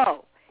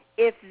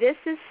 if this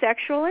is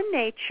sexual in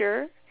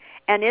nature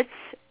and it's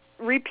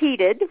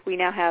repeated, we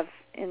now have,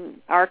 in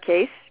our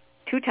case,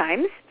 2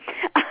 times,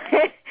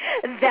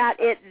 that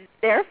it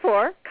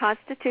therefore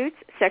constitutes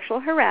sexual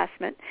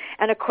harassment.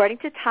 And according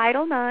to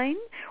Title IX,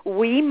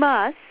 we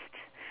must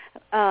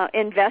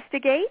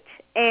investigate,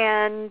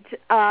 and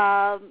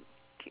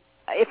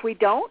if we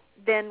don't,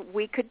 then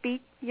we could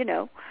be,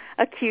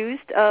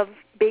 accused of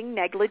being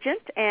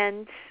negligent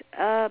and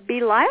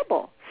be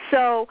liable.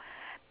 So,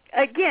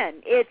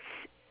 again, it's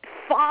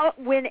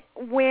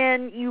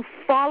when you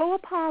follow a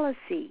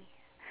policy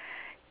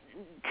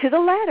to the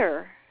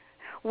letter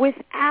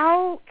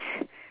without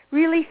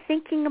really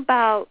thinking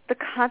about the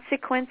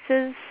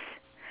consequences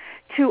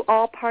to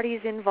all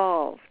parties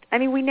involved. I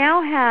mean, we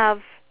now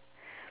have,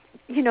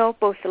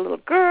 both the little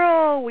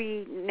girl,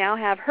 we now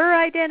have her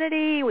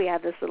identity, we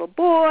have this little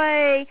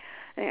boy,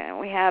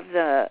 we have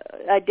the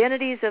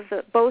identities of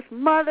both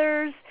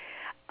mothers.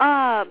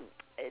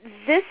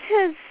 This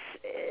has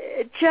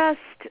just,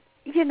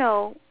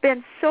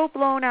 been so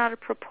blown out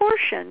of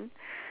proportion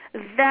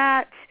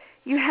that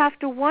you have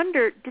to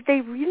wonder, did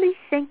they really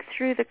think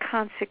through the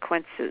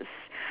consequences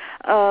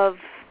of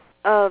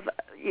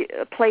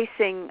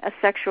placing a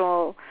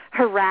sexual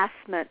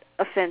harassment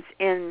offense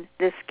in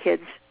this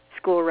kid's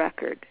school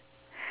record?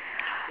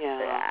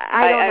 Yeah,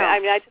 I don't know. I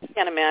mean, I just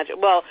can't imagine.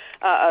 Well,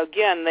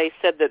 again, they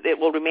said that it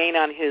will remain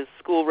on his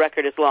school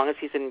record as long as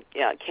he's in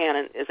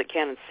Canyon. Is it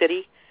Canyon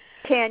City?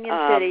 Canyon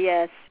City,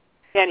 yes.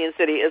 Canyon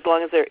City, as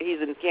long as he's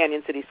in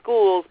Canyon City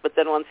schools, but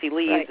then once he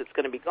leaves, it's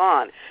going to be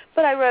gone.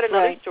 But I read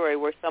another story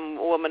where some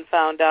woman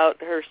found out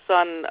her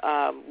son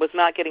was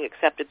not getting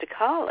accepted to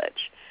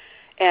college,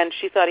 and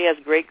she thought he has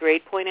great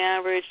grade point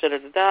average,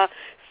 da-da-da-da.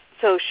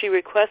 So she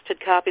requested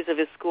copies of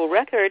his school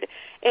record,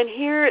 and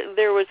here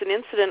there was an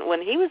incident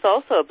when he was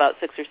also about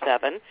 6 or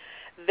 7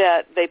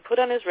 that they put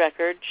on his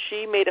record.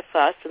 She made a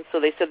fuss, and so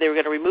they said they were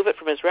going to remove it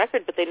from his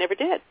record, but they never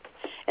did.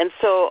 And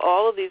so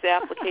all of these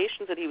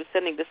applications that he was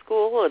sending to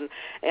school,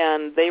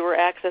 and they were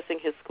accessing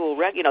his school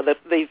record,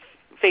 the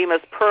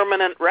famous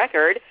permanent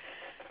record,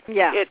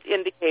 it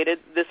indicated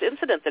this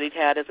incident that he'd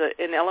had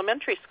in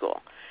elementary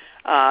school,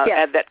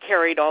 and that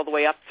carried all the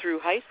way up through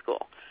high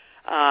school.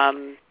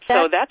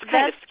 So that's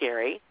kind of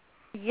scary.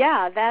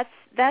 Yeah,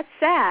 that's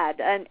sad.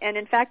 And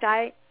in fact,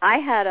 I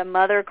had a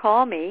mother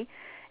call me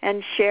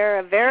and share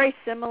a very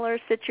similar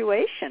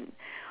situation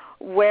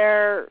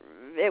where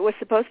it was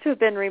supposed to have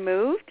been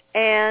removed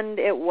and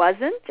it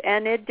wasn't,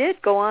 and it did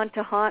go on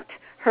to haunt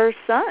her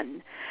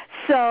son.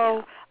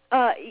 So,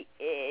 parents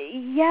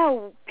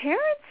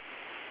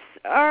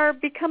are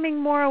becoming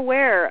more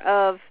aware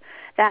of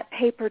that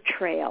paper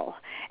trail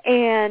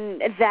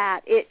and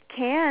that it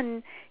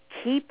can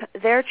keep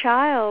their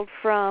child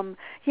from,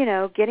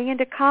 getting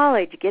into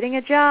college, getting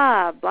a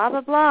job, blah,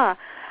 blah, blah.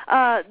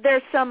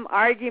 There's some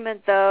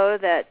argument, though,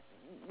 that,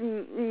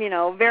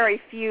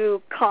 very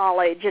few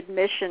college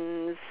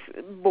admissions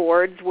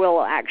boards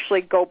will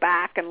actually go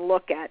back and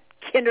look at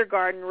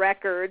kindergarten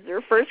records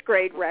or first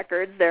grade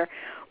records. They're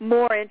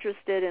more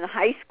interested in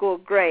high school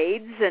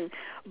grades,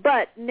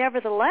 but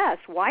nevertheless,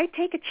 why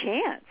take a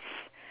chance?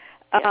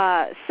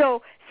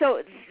 So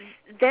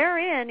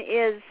therein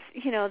is,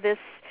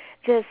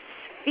 this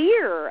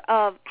fear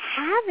of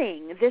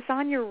having this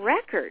on your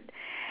record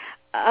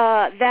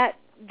that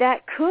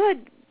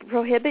could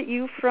prohibit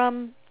you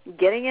from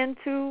getting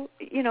into,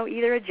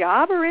 either a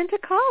job or into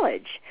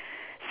college.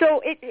 So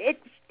it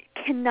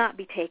cannot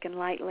be taken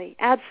lightly.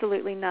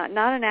 Absolutely not.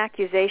 Not an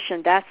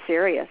accusation that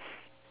serious.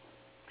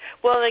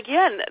 Well,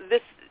 again,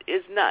 this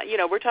is not,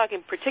 we're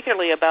talking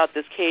particularly about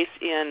this case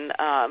in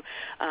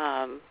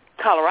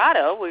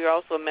Colorado. We were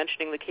also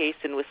mentioning the case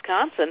in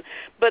Wisconsin,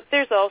 but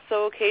there's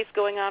also a case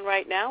going on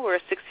right now where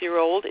a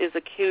 6-year-old is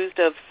accused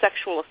of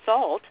sexual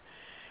assault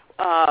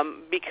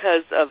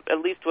because of, at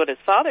least what his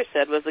father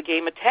said, was a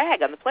game of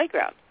tag on the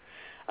playground.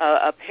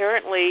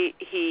 Apparently,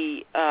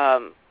 his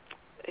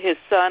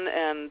son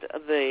and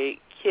the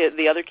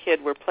other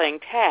kid were playing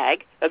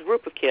tag, a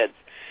group of kids.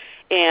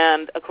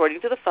 And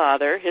according to the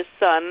father, his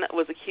son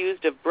was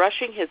accused of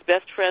brushing his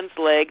best friend's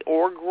leg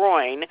or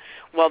groin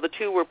while the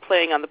two were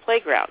playing on the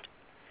playground.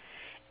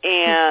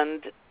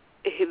 And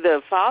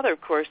the father,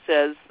 of course,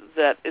 says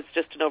that it's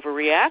just an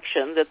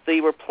overreaction, that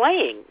they were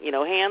playing.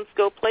 Hands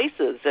go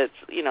places. It's,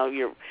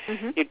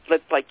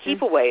 it's like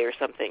keep away or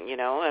something,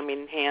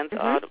 hands,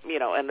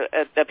 and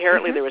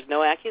apparently there was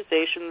no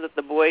accusation that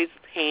the boy's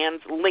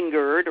hands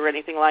lingered or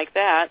anything like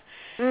that.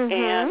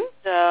 And,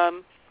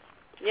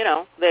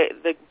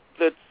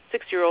 the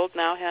 6-year-old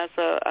now has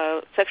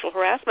a sexual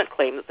harassment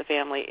claim that the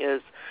family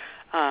is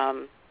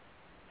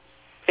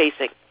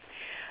facing.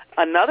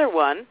 Another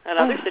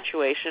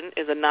situation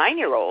is a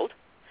 9-year-old,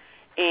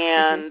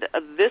 and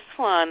this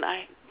one,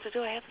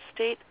 do I have a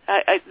state?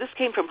 This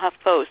came from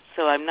HuffPost,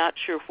 so I'm not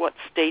sure what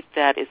state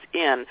that is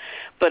in.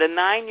 But a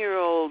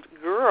 9-year-old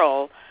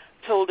girl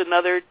told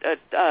another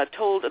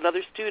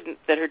student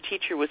that her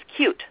teacher was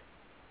cute.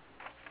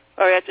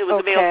 Or it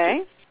was a male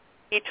student.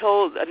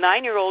 A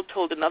 9-year-old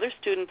told another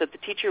student that the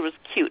teacher was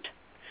cute.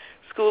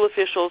 School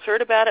officials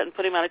heard about it and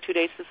put him on a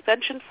 2-day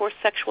suspension for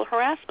sexual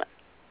harassment.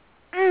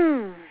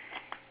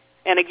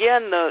 And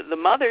again, the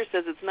mother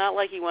says it's not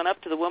like he went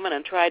up to the woman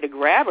and tried to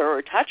grab her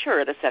or touch her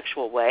in a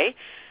sexual way.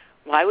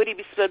 Why would he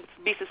be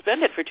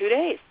suspended for 2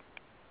 days?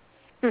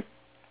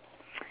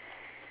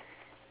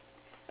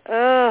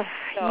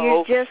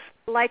 You're just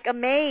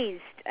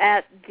amazed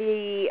at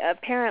the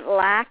apparent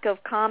lack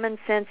of common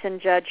sense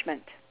and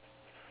judgment.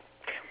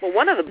 Well,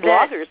 one of the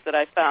bloggers that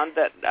I found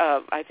that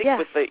I think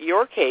with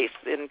your case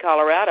in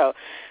Colorado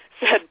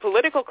said,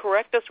 political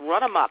correctness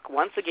run amok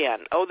once again.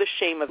 Oh, the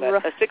shame of it.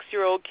 A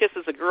 6-year-old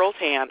kisses a girl's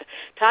hand.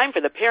 Time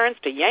for the parents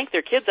to yank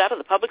their kids out of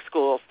the public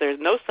schools. There's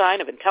no sign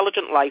of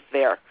intelligent life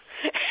there.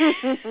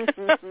 And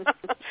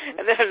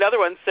then another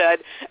one said,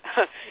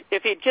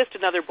 if he'd kissed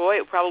another boy,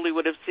 it probably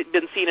would have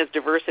been seen as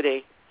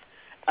diversity.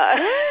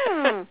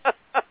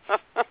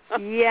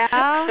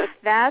 Yeah,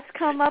 that's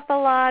come up a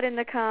lot in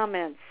the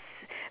comments.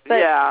 But,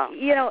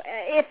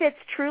 if it's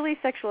truly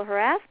sexual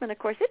harassment, of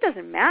course, it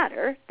doesn't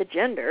matter, the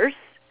genders.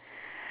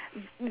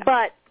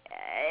 But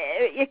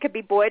it could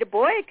be boy to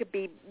boy, it could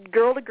be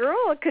girl to girl,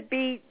 it could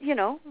be,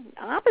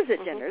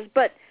 opposite genders.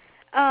 But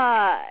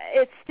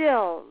it's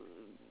still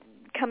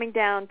coming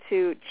down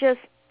to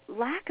just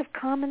lack of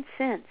common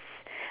sense,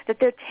 that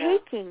they're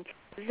taking,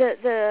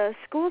 the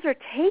schools are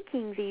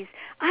taking these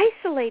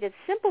isolated,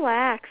 simple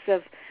acts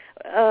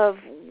of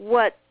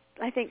what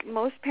I think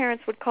most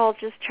parents would call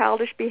just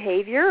childish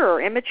behavior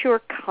or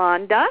immature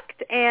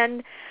conduct,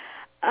 and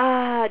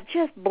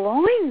just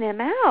blowing them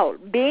out,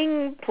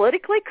 being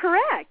politically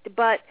correct,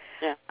 but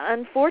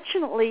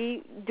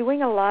unfortunately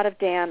doing a lot of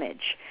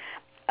damage.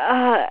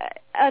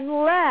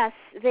 Unless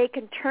they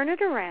can turn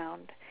it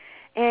around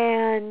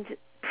and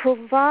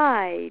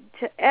provide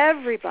to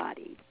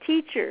everybody,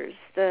 teachers,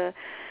 the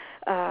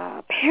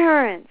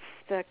parents,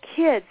 the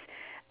kids,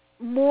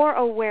 more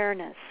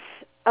awareness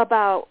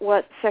about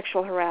what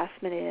sexual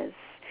harassment is,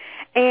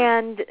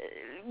 and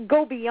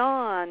go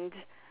beyond,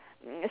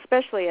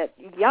 especially at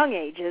young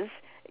ages.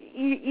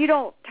 You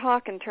don't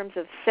talk in terms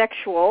of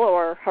sexual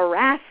or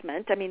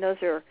harassment. I mean,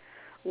 those are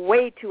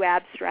way too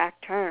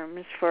abstract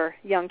terms for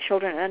young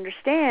children to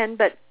understand,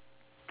 but,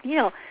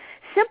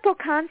 simple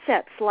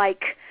concepts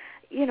like,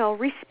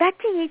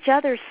 respecting each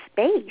other's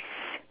space,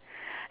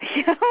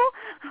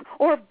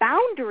 or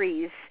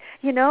boundaries,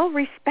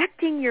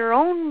 respecting your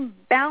own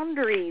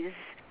boundaries.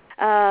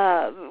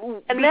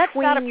 And that's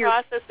not a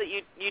process that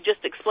you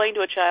just explain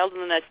to a child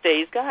and the next day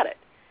he's got it.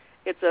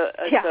 It's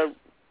a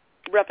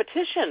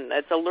repetition.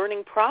 It's a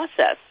learning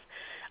process.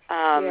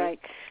 Right.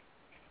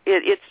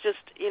 It's just,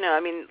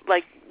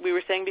 like we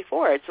were saying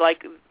before, it's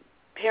like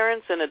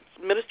parents and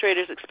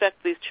administrators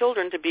expect these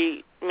children to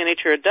be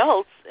miniature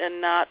adults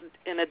and not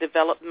in a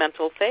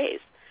developmental phase.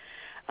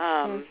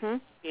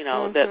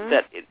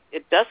 That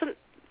it doesn't,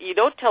 you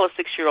don't tell a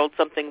 6-year-old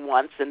something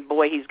once and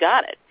boy, he's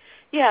got it.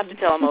 You have to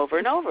tell him over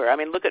and over. I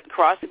mean, look at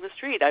crossing the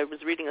street. I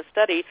was reading a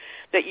study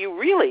that you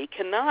really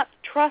cannot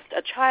trust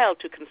a child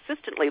to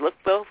consistently look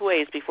both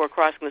ways before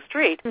crossing the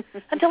street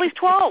until he's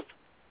 12.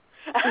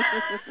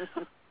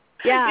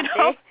 Yeah.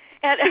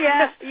 And,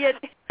 I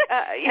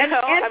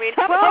mean,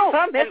 12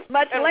 of them is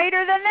much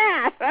later than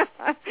that.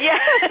 Yeah,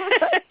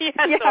 so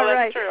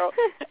right. That's true.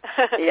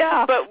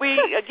 Yeah. But we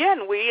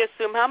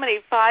assume how many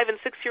 5- and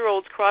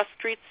 6-year-olds cross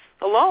streets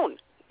alone,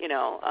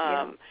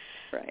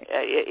 Right.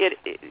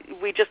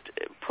 We just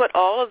put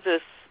all of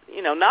this,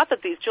 not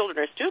that these children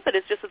are stupid,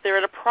 it's just that they're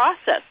in a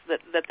process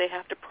that they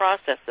have to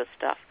process this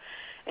stuff.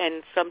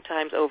 And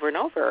sometimes over and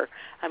over.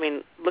 I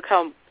mean, look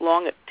how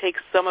long it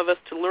takes some of us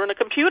to learn a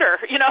computer.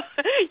 You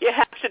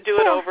have to do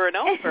it over and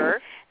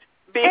over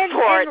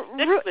before it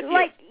sticks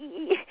with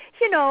you.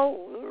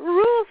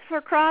 Rules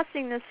for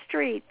crossing the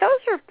street, those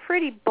are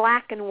pretty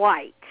black and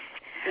white.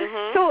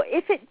 Mm-hmm. So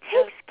if it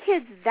takes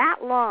kids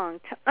that long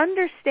to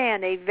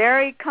understand a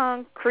very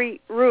concrete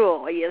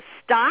rule, you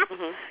stop,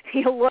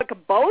 you look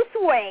both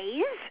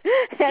ways,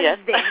 and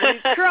then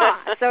you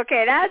cross.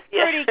 Okay, that's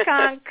pretty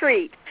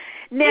concrete.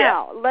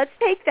 Now, let's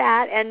take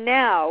that, and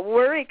now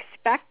we're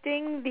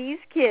expecting these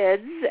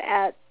kids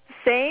at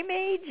same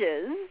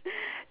ages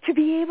to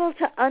be able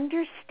to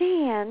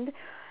understand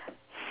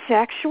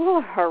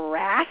sexual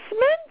harassment?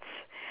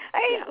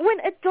 When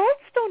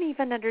adults don't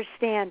even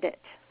understand it.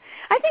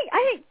 I think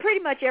pretty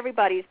much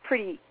everybody's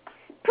pretty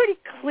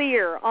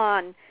clear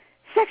on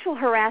sexual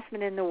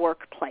harassment in the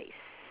workplace.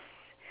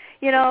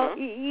 We all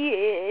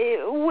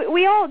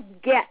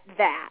get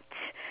that.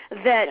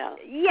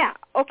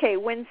 Okay,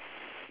 when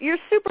your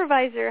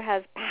supervisor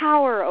has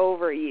power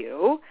over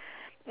you,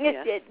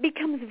 it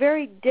becomes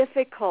very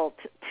difficult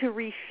to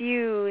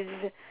refuse,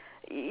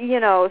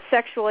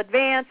 sexual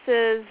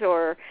advances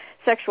or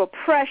sexual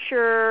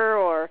pressure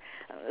or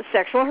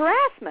sexual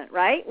harassment,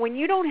 right? When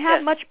you don't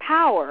have much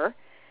power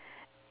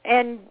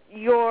and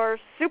your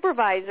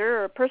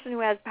supervisor or person who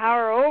has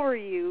power over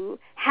you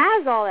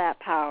has all that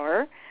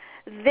power,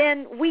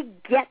 then we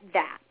get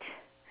that.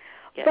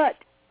 Yes. But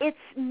it's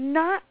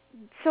not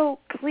so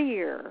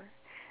clear,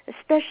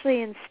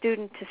 especially in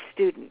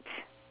student-to-student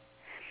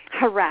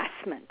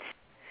harassment.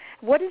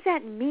 What does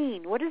that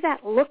mean? What does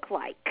that look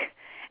like?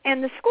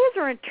 And the schools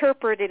are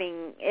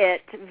interpreting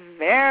it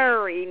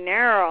very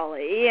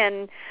narrowly,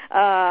 and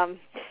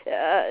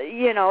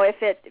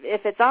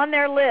if it's on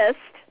their list,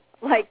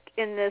 like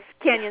in this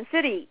Canyon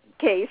City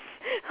case,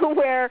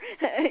 where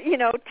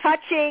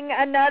touching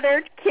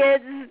another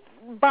kid's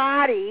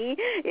body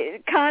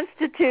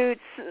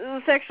constitutes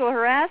sexual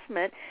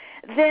harassment,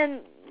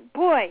 then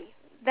boy,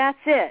 that's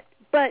it.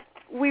 But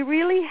we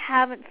really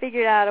haven't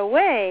figured out a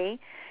way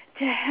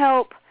to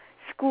help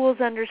schools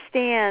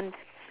understand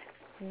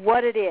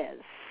what it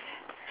is.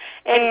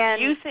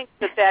 And you think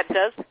that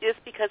does is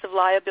because of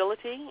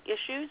liability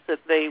issues, that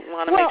they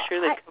want to make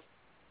sure that...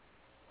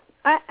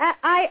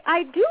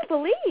 I do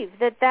believe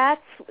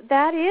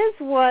that is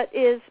what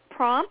is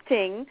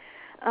prompting,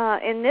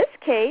 in this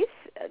case,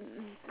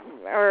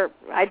 or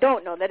I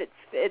don't know that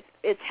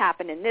it's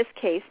happened in this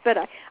case, but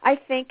I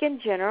think in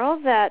general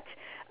that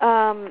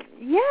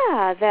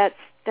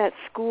that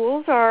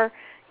schools are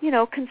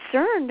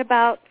concerned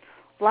about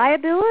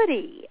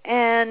liability,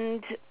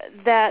 and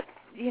that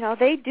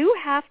they do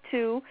have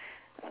to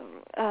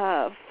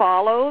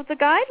follow the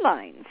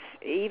guidelines,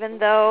 even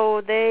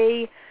though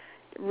they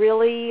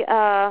really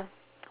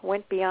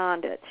went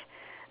beyond it.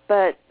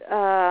 But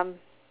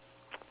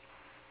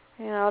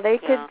they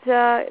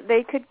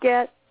could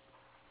get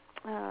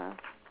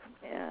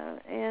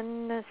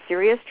in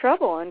serious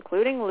trouble,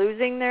 including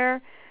losing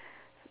their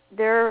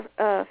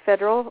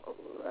federal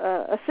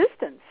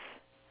assistance.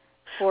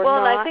 And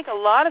I think a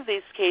lot of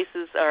these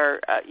cases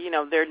are,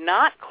 they're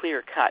not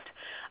clear-cut.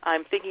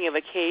 I'm thinking of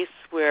a case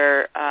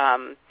where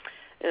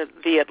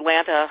the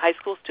Atlanta high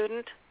school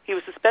student, he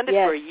was suspended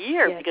for a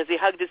year because he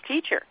hugged his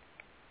teacher.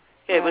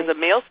 It was a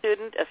male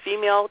student, a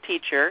female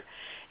teacher.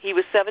 He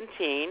was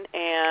 17,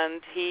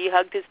 and he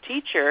hugged his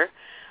teacher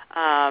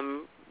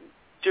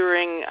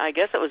during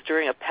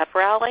a pep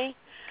rally.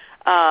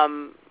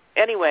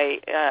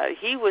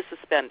 He was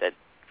suspended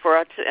for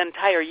an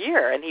entire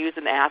year, and he was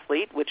an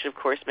athlete, which of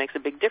course makes a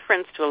big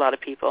difference to a lot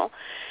of people.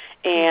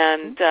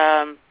 And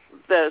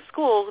the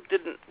school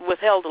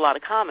withheld a lot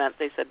of comment.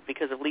 They said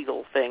because of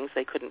legal things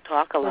they couldn't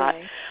talk a lot.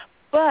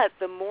 But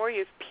the more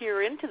you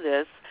peer into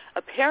this,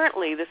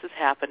 apparently this has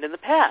happened in the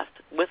past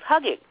with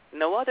hugging,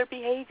 no other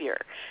behavior,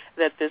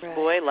 that this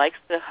boy likes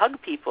to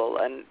hug people.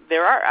 And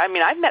there are, I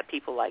mean, I've met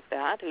people like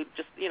that who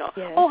just,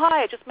 oh,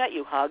 hi, I just met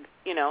you, hug,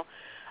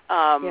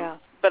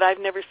 But I've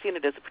never seen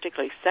it as a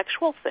particularly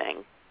sexual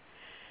thing.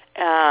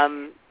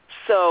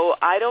 So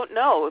I don't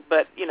know,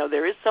 but,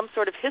 there is some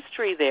sort of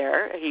history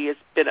there. He has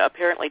been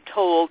apparently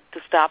told to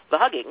stop the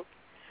hugging,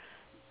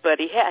 but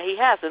he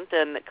hasn't,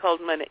 and it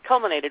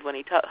culminated when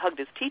he hugged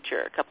his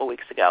teacher a couple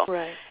weeks ago,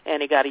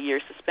 and he got a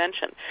year's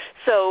suspension.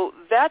 So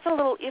that's a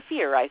little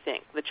iffier, I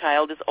think. The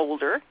child is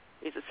older.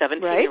 He's a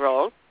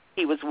 17-year-old.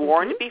 He was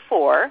warned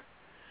before.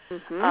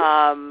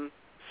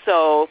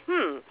 So,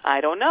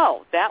 I don't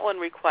know. That one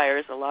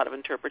requires a lot of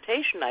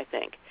interpretation, I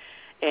think.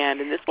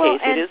 And in this case,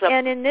 it is up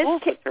to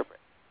schools to interpret.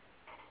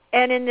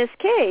 And in this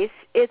case,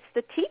 it's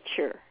the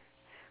teacher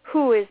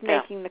who is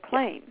making the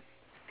claim.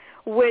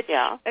 Which,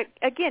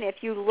 again, if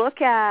you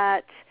look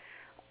at,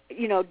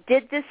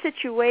 could this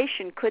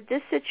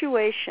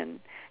situation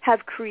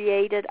have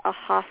created a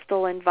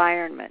hostile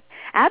environment?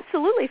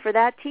 Absolutely, for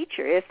that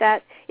teacher. If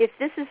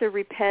this is a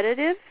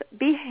repetitive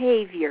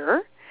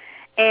behavior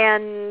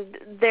and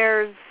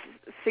there's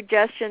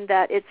suggestion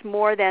that it's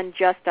more than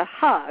just a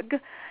hug,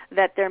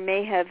 that there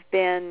may have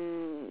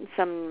been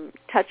some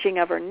touching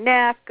of her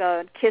neck,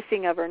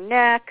 kissing of her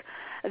neck,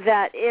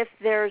 that if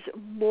there's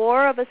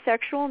more of a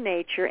sexual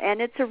nature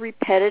and it's a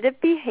repetitive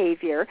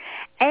behavior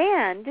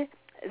and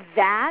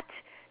that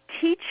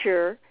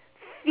teacher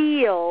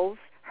feels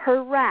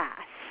harassed,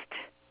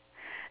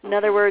 in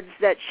other words,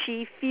 that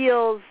she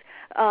feels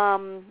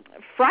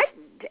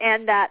frightened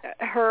and that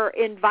her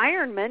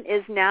environment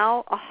is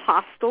now a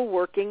hostile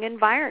working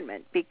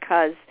environment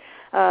because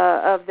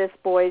of this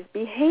boy's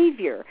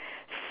behavior.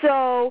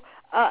 So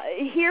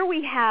here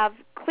we have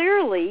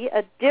clearly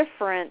a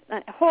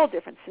whole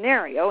different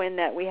scenario in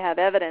that we have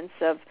evidence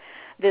of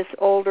this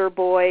older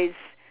boy's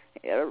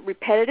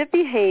repetitive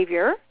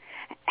behavior,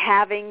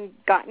 having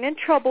gotten in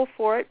trouble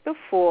for it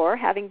before,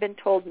 having been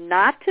told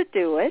not to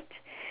do it,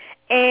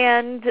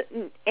 and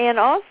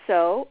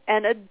also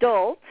an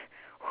adult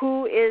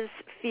who is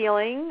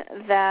feeling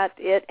that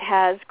it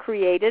has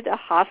created a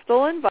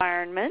hostile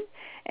environment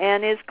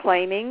and is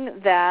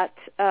claiming that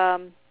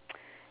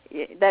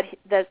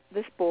that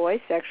this boy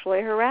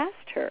sexually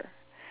harassed her.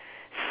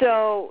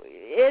 So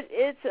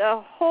it's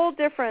a whole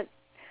different,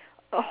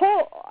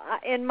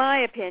 in my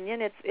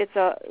opinion, it's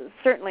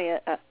certainly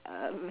a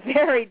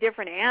very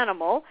different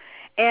animal,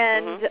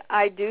 and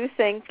I do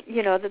think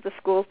that the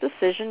school's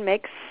decision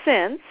makes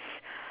sense.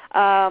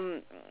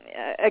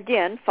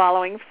 Again,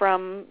 following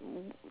from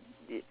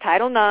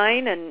Title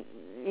IX and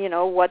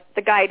what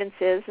the guidance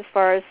is as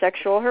far as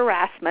sexual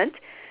harassment.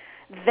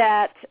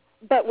 But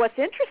what's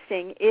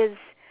interesting is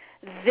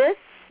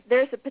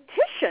there's a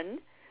petition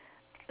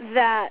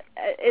that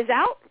is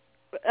out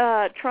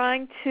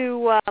trying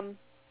to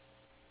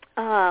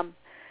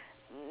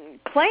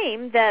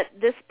claim that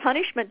this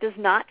punishment does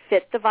not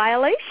fit the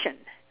violation.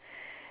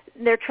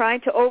 They're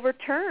trying to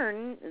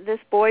overturn this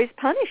boy's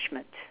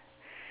punishment.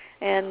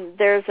 And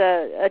there's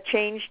a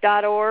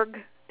change.org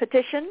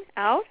petition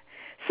out.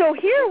 So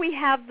here we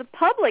have the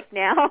public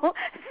now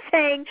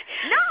saying,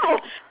 no,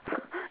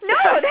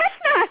 that's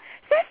not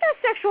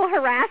sexual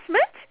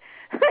harassment.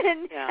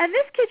 And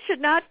this kid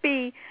should not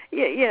be,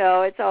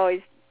 it's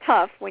always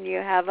tough when you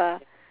have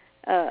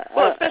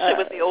especially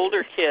with the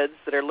older kids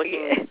that are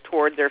looking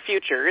toward their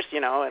futures,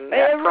 and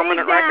that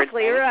permanent record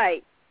thing. Exactly,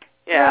 right.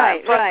 Yeah,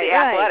 plus the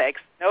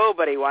athletics.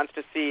 Nobody wants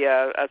to see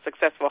a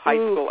successful high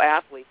school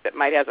athlete that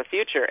might have a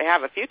future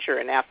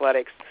in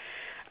athletics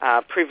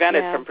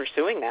prevented from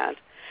pursuing that.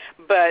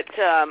 But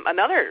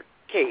another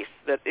case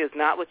that is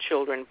not with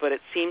children, but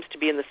it seems to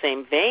be in the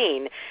same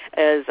vein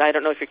as, I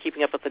don't know if you're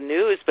keeping up with the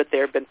news, but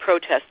there have been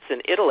protests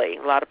in Italy,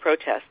 a lot of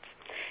protests.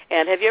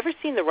 And have you ever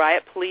seen the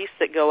riot police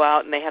that go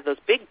out and they have those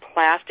big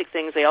plastic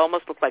things? They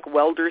almost look like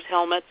welders'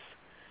 helmets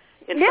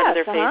in front of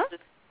their faces.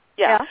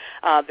 Yeah.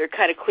 They're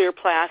kind of clear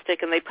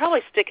plastic, and they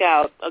probably stick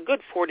out a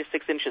good 4 to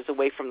 6 inches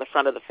away from the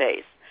front of the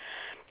face.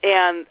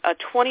 And a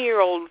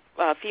 20-year-old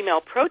female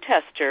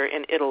protester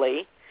in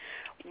Italy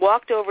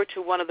walked over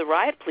to one of the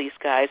riot police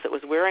guys that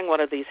was wearing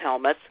one of these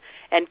helmets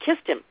and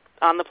kissed him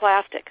on the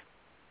plastic.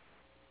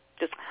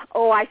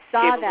 I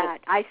saw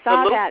that. I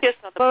saw that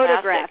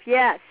photograph.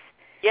 Yes.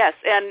 Yes,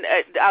 and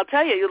I'll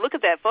tell you, you look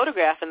at that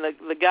photograph, and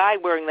the guy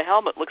wearing the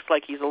helmet looks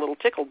like he's a little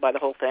tickled by the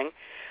whole thing.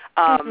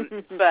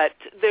 But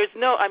there's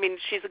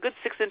she's a good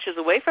 6 inches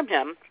away from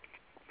him.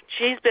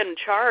 She's been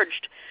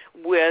charged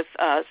with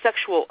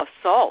sexual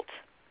assault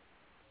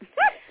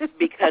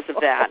because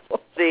of that.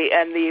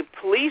 The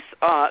police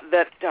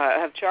that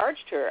have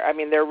charged her,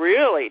 they're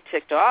really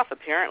ticked off.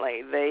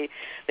 Apparently, they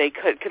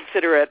could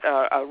consider it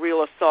a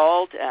real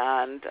assault,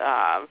 and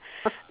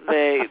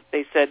they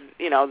said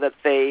that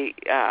they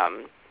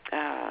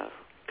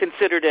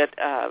considered it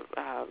a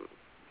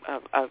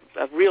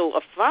real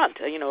affront,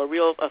 a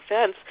real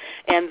offense,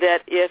 and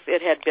that if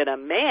it had been a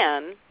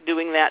man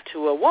doing that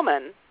to a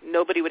woman,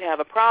 nobody would have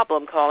a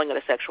problem calling it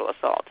a sexual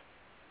assault.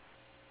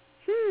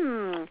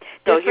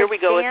 So here we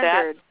go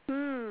standard. with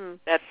that.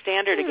 That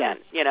standard again,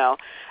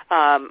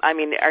 I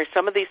mean, are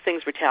some of these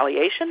things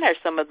retaliation? Are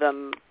some of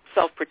them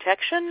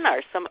self-protection?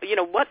 Are some,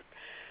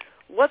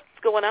 what's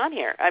going on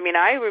here? I mean,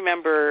 I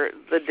remember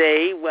the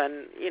day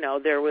when,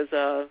 there was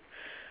a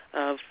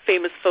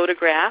famous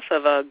photograph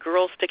of a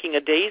girl sticking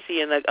a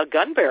daisy in a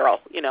gun barrel,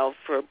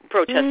 for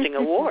protesting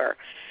a war.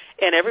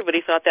 And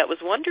everybody thought that was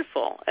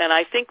wonderful. And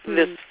I think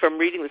this, from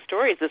reading the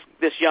stories,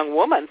 this young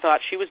woman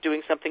thought she was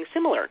doing something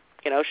similar,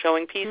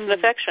 showing peace and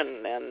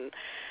affection. And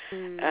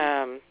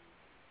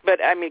but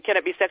I mean, can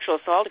it be sexual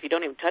assault if you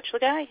don't even touch the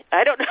guy?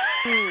 I don't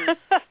know.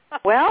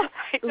 Well,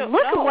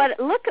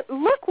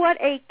 look what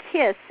a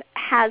kiss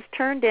has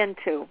turned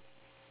into.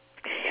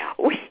 Yeah.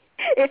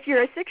 If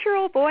you're a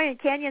 6-year-old boy in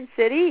Canyon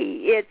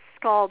City, it's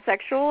called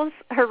sexual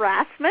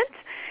harassment.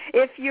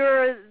 If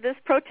you're this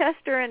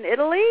protester in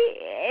Italy,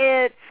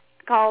 it's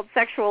called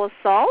sexual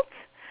assault.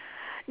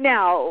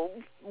 Now,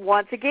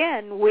 once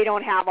again, we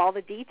don't have all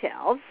the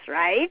details,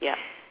 right? Yeah.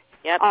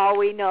 Yep. All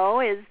we know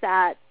is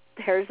that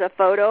there's a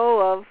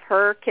photo of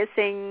her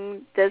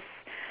kissing this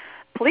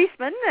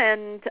policeman,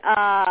 and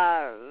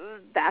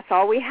that's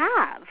all we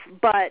have.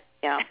 But,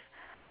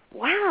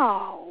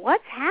 wow,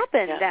 what's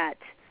happened that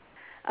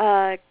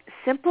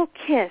simple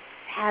kiss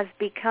has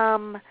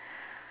become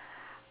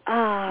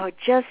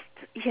just,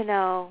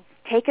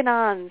 taken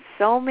on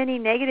so many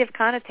negative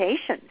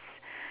connotations.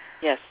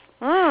 Yes.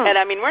 And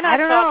I mean, we're not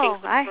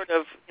talking some sort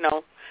of,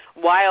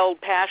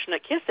 wild,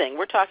 passionate kissing.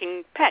 We're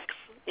talking pecks,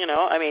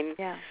 I mean,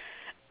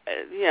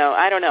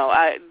 I don't know.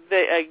 I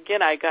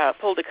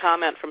pulled a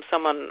comment from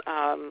someone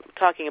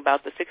talking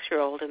about the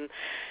 6-year-old,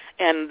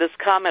 and this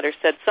commenter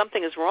said,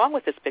 something is wrong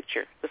with this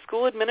picture. The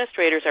school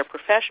administrators are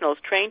professionals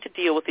trained to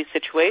deal with these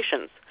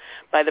situations.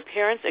 By the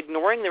parents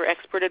ignoring their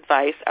expert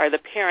advice, are the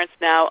parents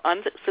now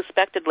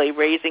unsuspectedly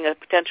raising a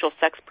potential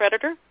sex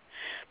predator?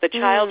 The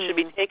child should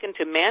be taken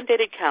to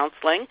mandated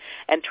counseling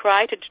and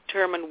try to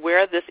determine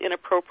where this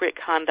inappropriate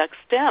conduct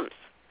stems.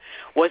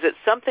 Was it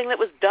something that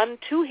was done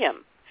to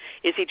him?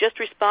 Is he just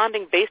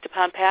responding based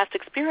upon past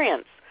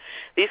experience?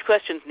 These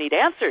questions need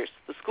answers.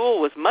 The school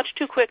was much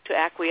too quick to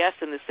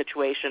acquiesce in this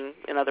situation,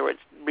 in other words,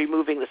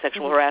 removing the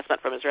sexual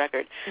harassment from his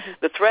record.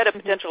 The threat of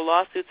potential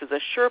lawsuits is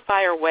a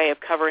surefire way of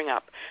covering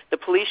up. The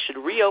police should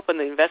reopen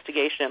the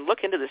investigation and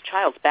look into this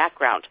child's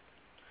background.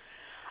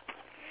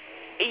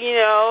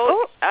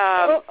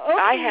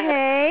 I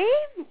had...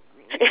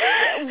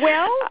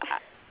 Well...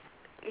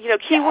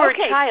 keyword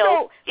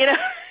child, and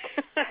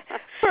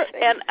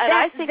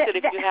I think that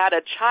if you had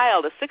a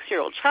child, a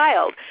 6-year-old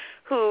child,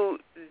 who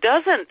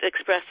doesn't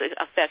express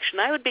affection,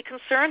 I would be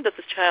concerned that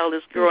this child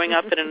is growing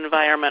up in an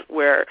environment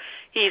where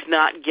he's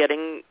not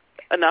getting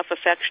enough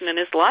affection in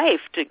his life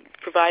to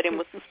provide him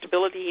with the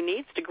stability he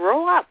needs to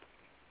grow up.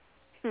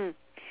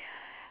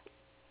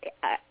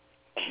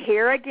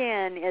 Here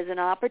again is an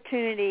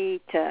opportunity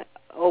to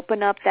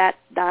open up that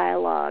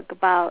dialogue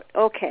about,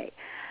 okay,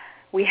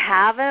 we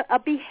have a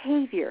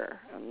behavior,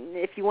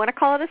 if you want to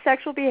call it a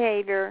sexual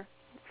behavior,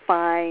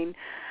 fine,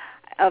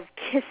 of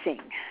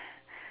kissing.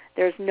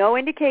 There's no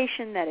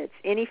indication that it's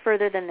any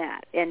further than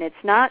that. And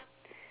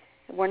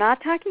we're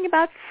not talking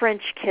about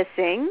French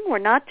kissing. We're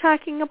not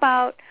talking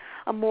about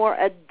a more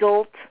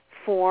adult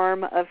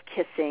form of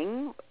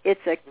kissing.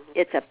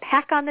 It's a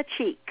peck on the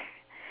cheek.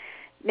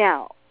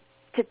 Now,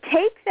 to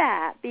take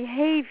that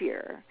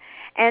behavior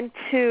and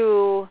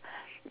to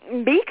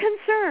be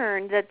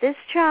concerned that this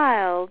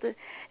child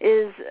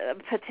is a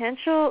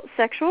potential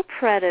sexual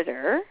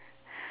predator,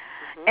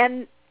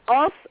 and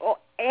also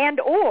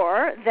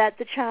or that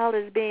the child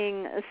is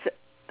being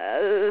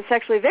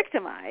sexually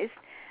victimized,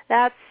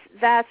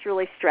 that's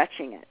really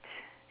stretching it.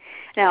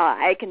 Now,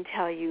 I can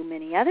tell you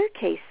many other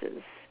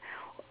cases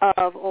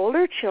of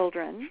older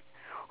children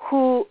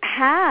who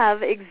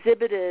have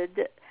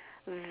exhibited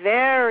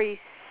very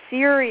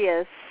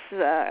serious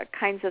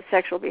kinds of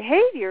sexual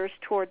behaviors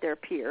toward their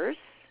peers.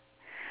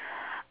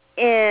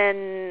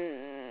 And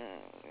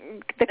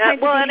the kinds of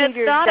behaviors and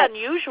it's not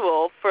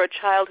unusual for a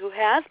child who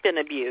has been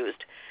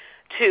abused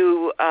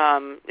to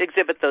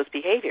exhibit those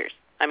behaviors.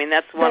 I mean,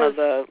 that's one of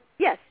the...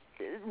 Yes,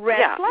 red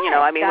flags.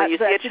 I mean, when you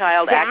see a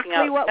child acting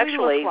out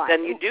sexually,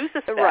 then you do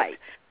suspect. Right.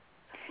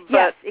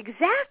 Yes,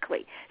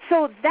 exactly.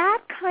 So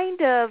that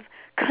kind of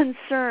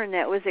concern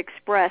that was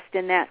expressed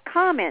in that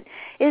comment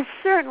is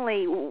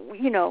certainly,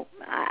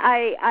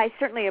 I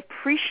certainly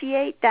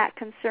appreciate that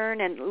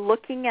concern and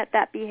looking at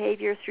that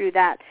behavior through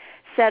that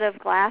set of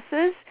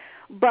glasses,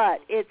 but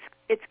it's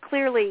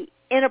clearly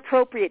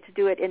inappropriate to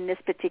do it in this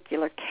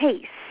particular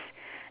case.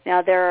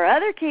 Now, there are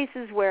other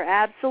cases where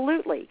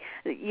absolutely,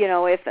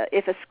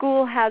 if a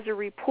school has a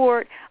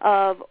report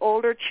of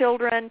older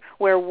children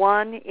where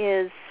one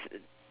is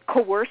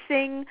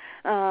coercing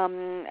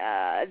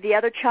the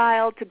other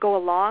child to go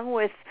along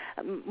with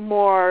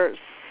more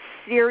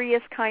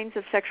serious kinds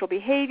of sexual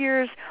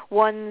behaviors,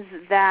 ones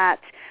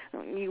that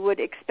you would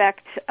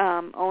expect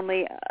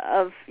only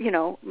of,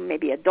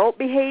 maybe adult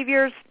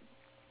behaviors,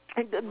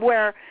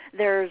 where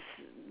there's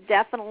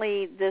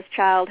definitely this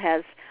child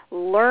has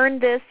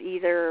learned this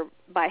either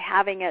by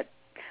having it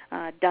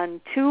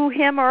done to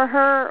him or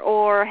her,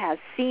 or has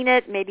seen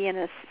it maybe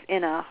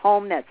in a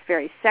home that's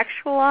very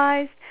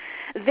sexualized,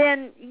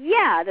 then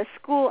yeah, the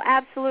school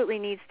absolutely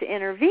needs to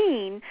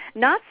intervene,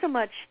 not so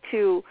much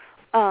to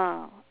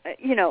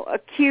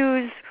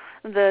accuse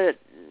the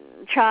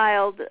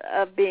child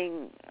of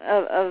being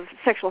of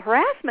sexual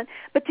harassment,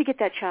 but to get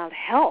that child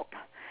help,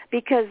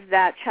 because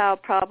that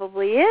child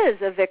probably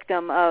is a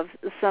victim of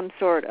some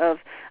sort of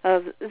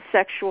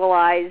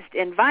sexualized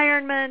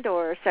environment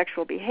or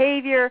sexual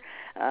behavior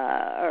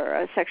or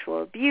a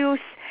sexual abuse,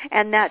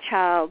 and that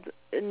child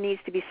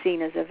needs to be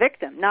seen as a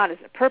victim, not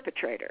as a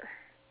perpetrator.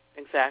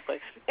 Exactly.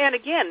 And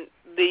again,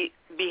 the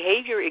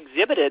behavior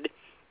exhibited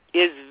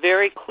is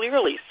very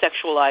clearly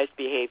sexualized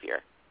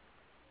behavior.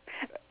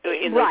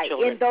 In right,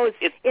 those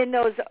in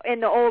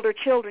the older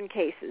children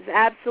cases,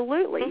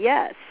 absolutely, mm-hmm.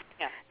 yes.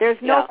 Yeah.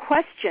 There's no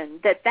question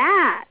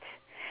that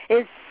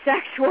is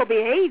sexual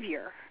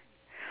behavior.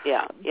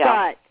 Yeah.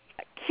 But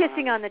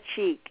kissing on the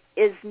cheek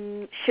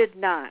should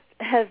not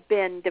have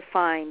been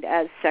defined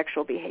as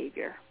sexual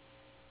behavior.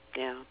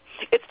 Yeah.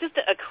 It's just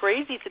a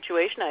crazy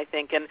situation, I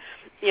think, and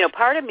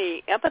part of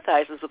me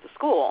empathizes with the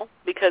school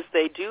because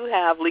they do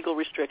have legal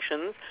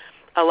restrictions.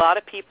 A lot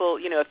of people,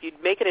 if you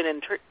make it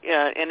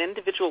an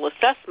individual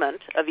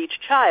assessment of each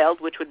child,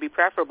 which would be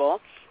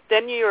preferable,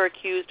 then you're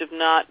accused of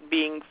not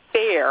being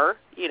fair.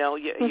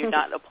 You're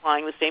not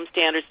applying the same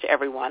standards to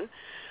everyone.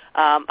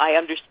 I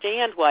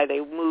understand why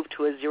they move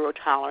to a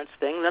zero-tolerance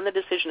thing. Then the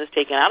decision is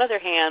taken out of their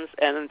hands,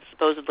 and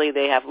supposedly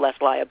they have less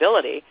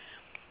liability.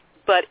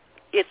 But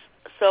it's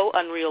so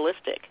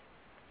unrealistic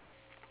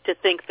to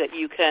think that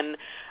you can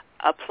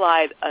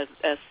apply a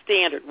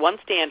standard,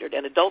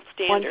 an adult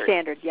standard. One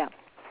standard, yeah.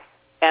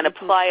 And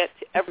apply it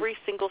to every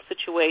single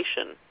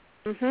situation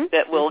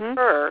that will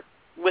occur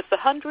with the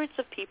hundreds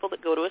of people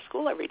that go to a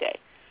school every day,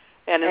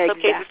 and in some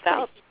cases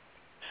thousands.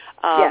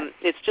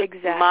 It's just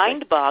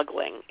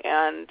mind-boggling,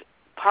 and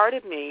part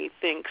of me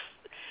thinks,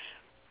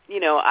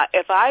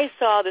 if I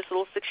saw this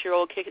little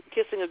 6-year-old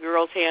kissing a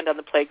girl's hand on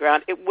the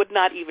playground, it would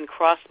not even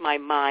cross my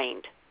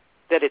mind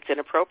that it's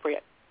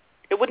inappropriate.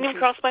 It wouldn't even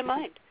cross my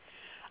mind.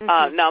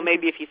 Now,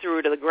 maybe if you threw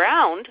her to the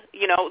ground,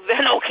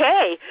 then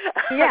okay.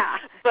 Yeah,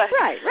 but,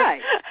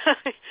 right.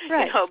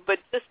 But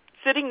just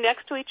sitting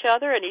next to each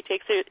other, and he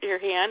takes your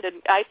hand,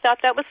 and I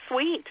thought that was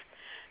sweet.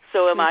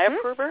 So am I a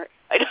pervert?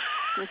 I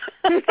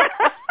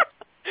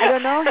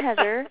don't know,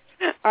 Heather.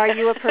 Are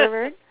you a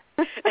pervert?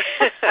 a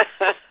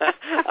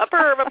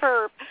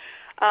perv.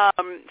 I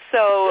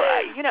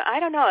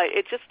don't know.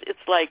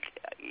 It's like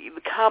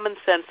the common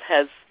sense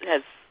has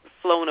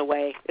flown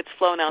away. It's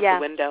flown out the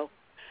window.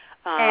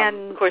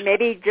 And of course,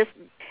 maybe just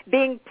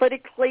being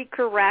politically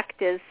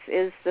correct is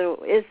the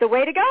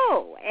way to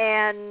go,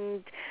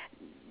 and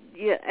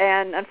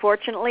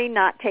unfortunately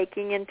not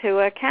taking into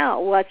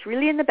account what's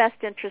really in the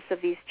best interest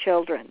of these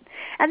children.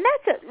 And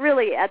that's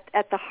really at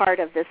the heart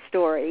of this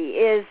story.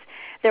 Is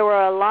there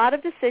were a lot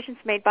of decisions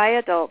made by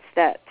adults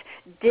that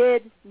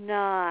did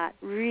not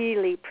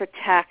really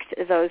protect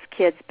those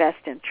kids'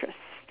 best interests.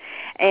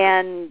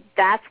 And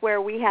that's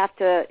where we have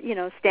to,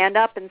 stand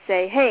up and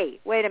say, "Hey,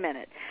 wait a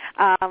minute.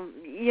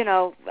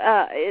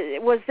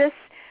 Was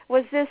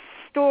this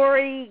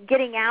story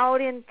getting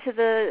out into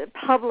the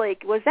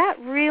public? Was that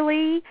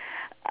really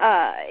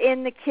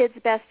in the kids'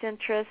 best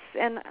interests?"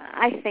 And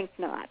I think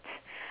not.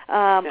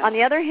 On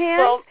the other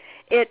hand,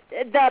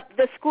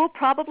 the school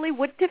probably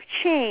would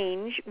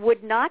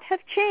not have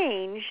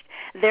changed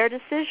their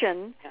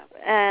decision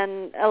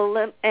and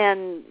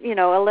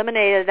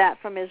eliminated that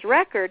from his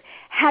record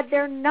had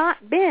there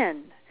not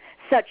been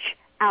such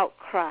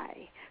outcry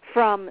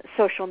from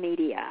social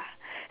media.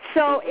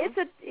 So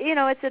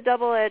it's a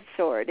double-edged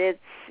sword. It's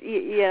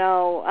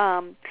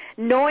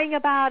knowing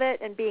about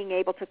it and being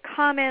able to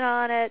comment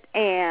on it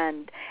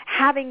and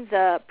having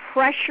the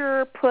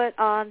pressure put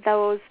on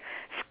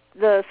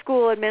the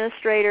school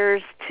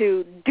administrators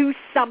to do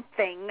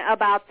something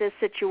about this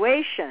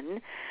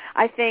situation,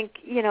 I think,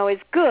 is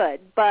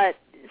good, but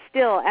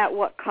still at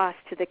what cost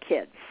to the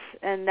kids?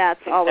 And that's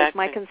always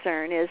my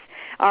concern is,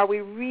 are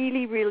we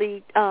really,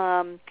 really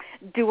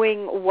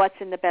doing what's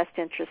in the best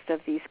interest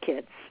of these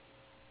kids?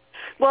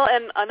 Well,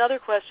 and another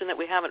question that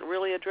we haven't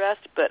really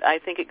addressed, but I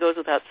think it goes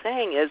without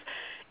saying, is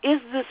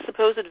this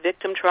supposed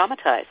victim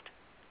traumatized?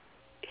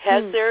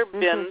 Has there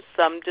been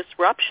some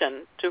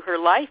disruption to her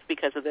life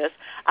because of this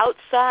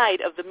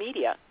outside of the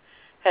media?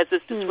 Has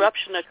this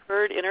disruption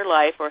occurred in her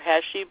life, or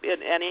has she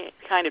been any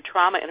kind of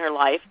trauma in her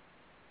life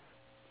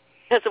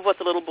because of what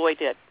the little boy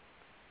did?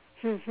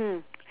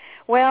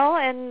 Well,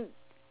 and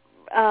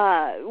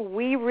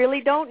we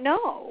really don't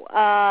know.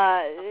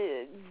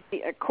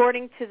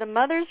 According to the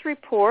mother's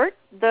report,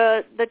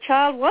 the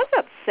child was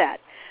upset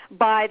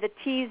by the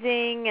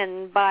teasing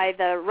and by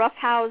the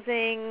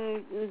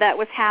roughhousing that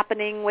was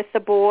happening with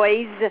the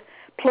boys,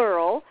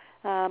 plural.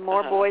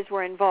 More boys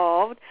were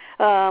involved.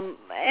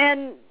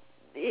 And,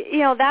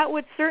 that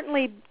would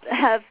certainly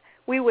have,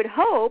 we would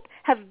hope,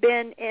 have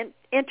been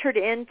entered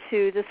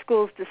into the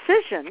school's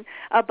decision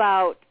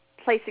about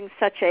placing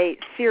such a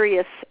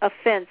serious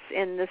offense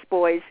in this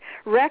boy's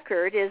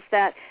record is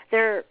that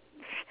there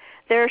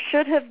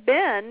should have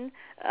been,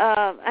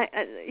 a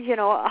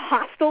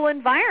hostile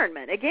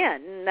environment.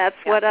 Again, that's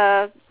what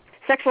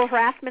sexual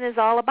harassment is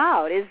all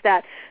about, is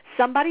that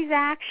somebody's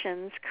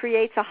actions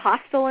creates a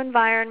hostile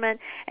environment,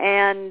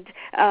 and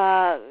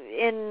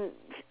in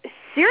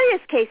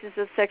serious cases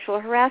of sexual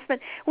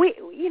harassment,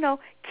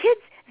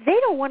 kids, they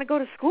don't want to go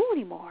to school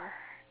anymore,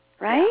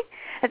 right?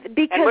 Yeah.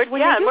 Because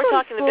we're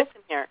talking to the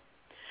victim here.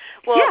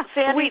 Well,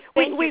 Sandy,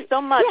 thank you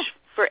so much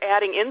for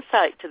adding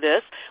insight to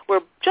this.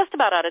 We're just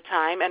about out of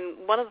time,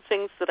 and one of the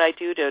things that I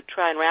do to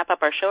try and wrap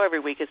up our show every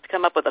week is to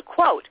come up with a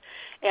quote.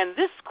 And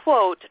this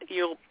quote,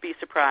 you'll be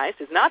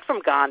surprised, is not from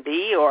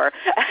Gandhi, or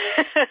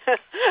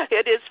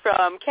it is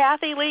from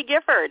Kathy Lee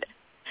Gifford.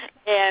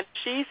 And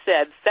she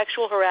said,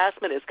 sexual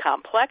harassment is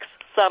complex,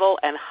 subtle,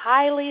 and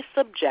highly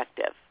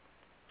subjective.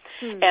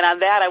 And on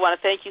that, I want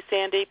to thank you,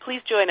 Sandy.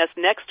 Please join us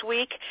next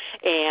week,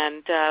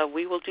 and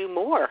we will do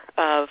more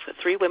of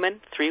 3 Women,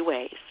 3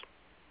 Ways.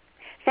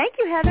 Thank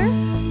you, Heather.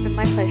 It's been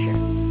my pleasure.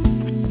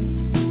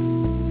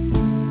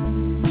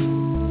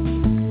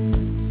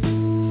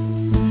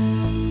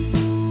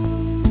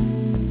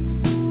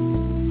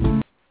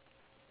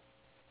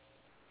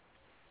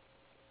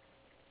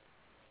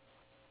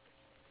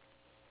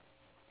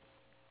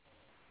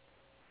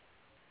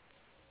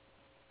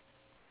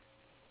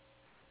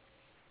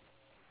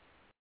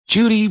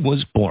 Judy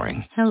was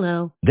boring.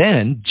 Hello.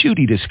 Then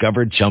Judy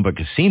discovered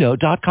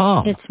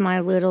ChumbaCasino.com. It's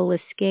my little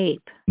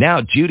escape. Now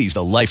Judy's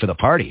the life of the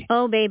party.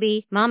 Oh,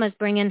 baby, mama's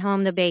bringing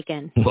home the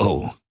bacon.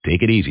 Whoa,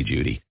 take it easy,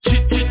 Judy.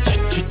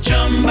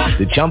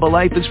 The Chumba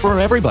life is for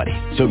everybody.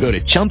 So go to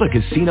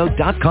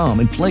ChumbaCasino.com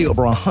and play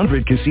over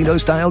 100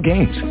 casino-style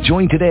games.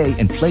 Join today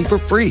and play for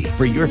free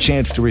for your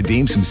chance to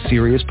redeem some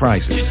serious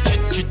prizes.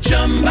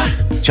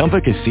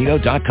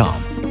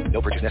 ChumbaCasino.com.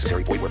 No purchase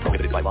necessary. Void where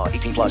prohibited by law.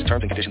 18 plus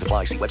terms and conditions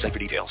apply. See website for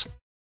details.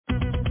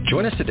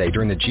 Join us today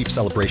during the Jeep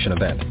Celebration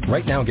event.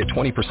 Right now, get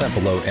 20%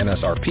 below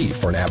MSRP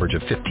for an average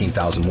of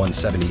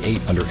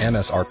 $15,178 under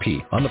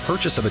MSRP on the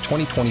purchase of a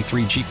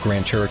 2023 Jeep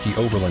Grand Cherokee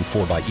Overland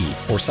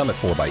 4xE or Summit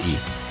 4xE.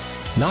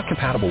 Not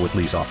compatible with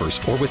lease offers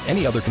or with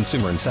any other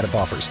consumer incentive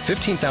offers.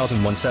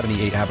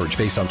 $15,178 average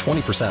based on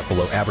 20%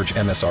 below average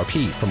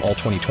MSRP from all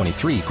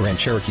 2023 Grand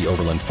Cherokee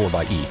Overland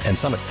 4xE and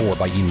Summit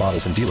 4xE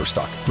models in dealer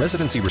stock.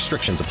 Residency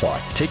restrictions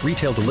apply. Take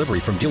retail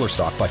delivery from dealer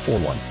stock by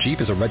 4/1. Jeep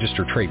is a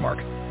registered trademark.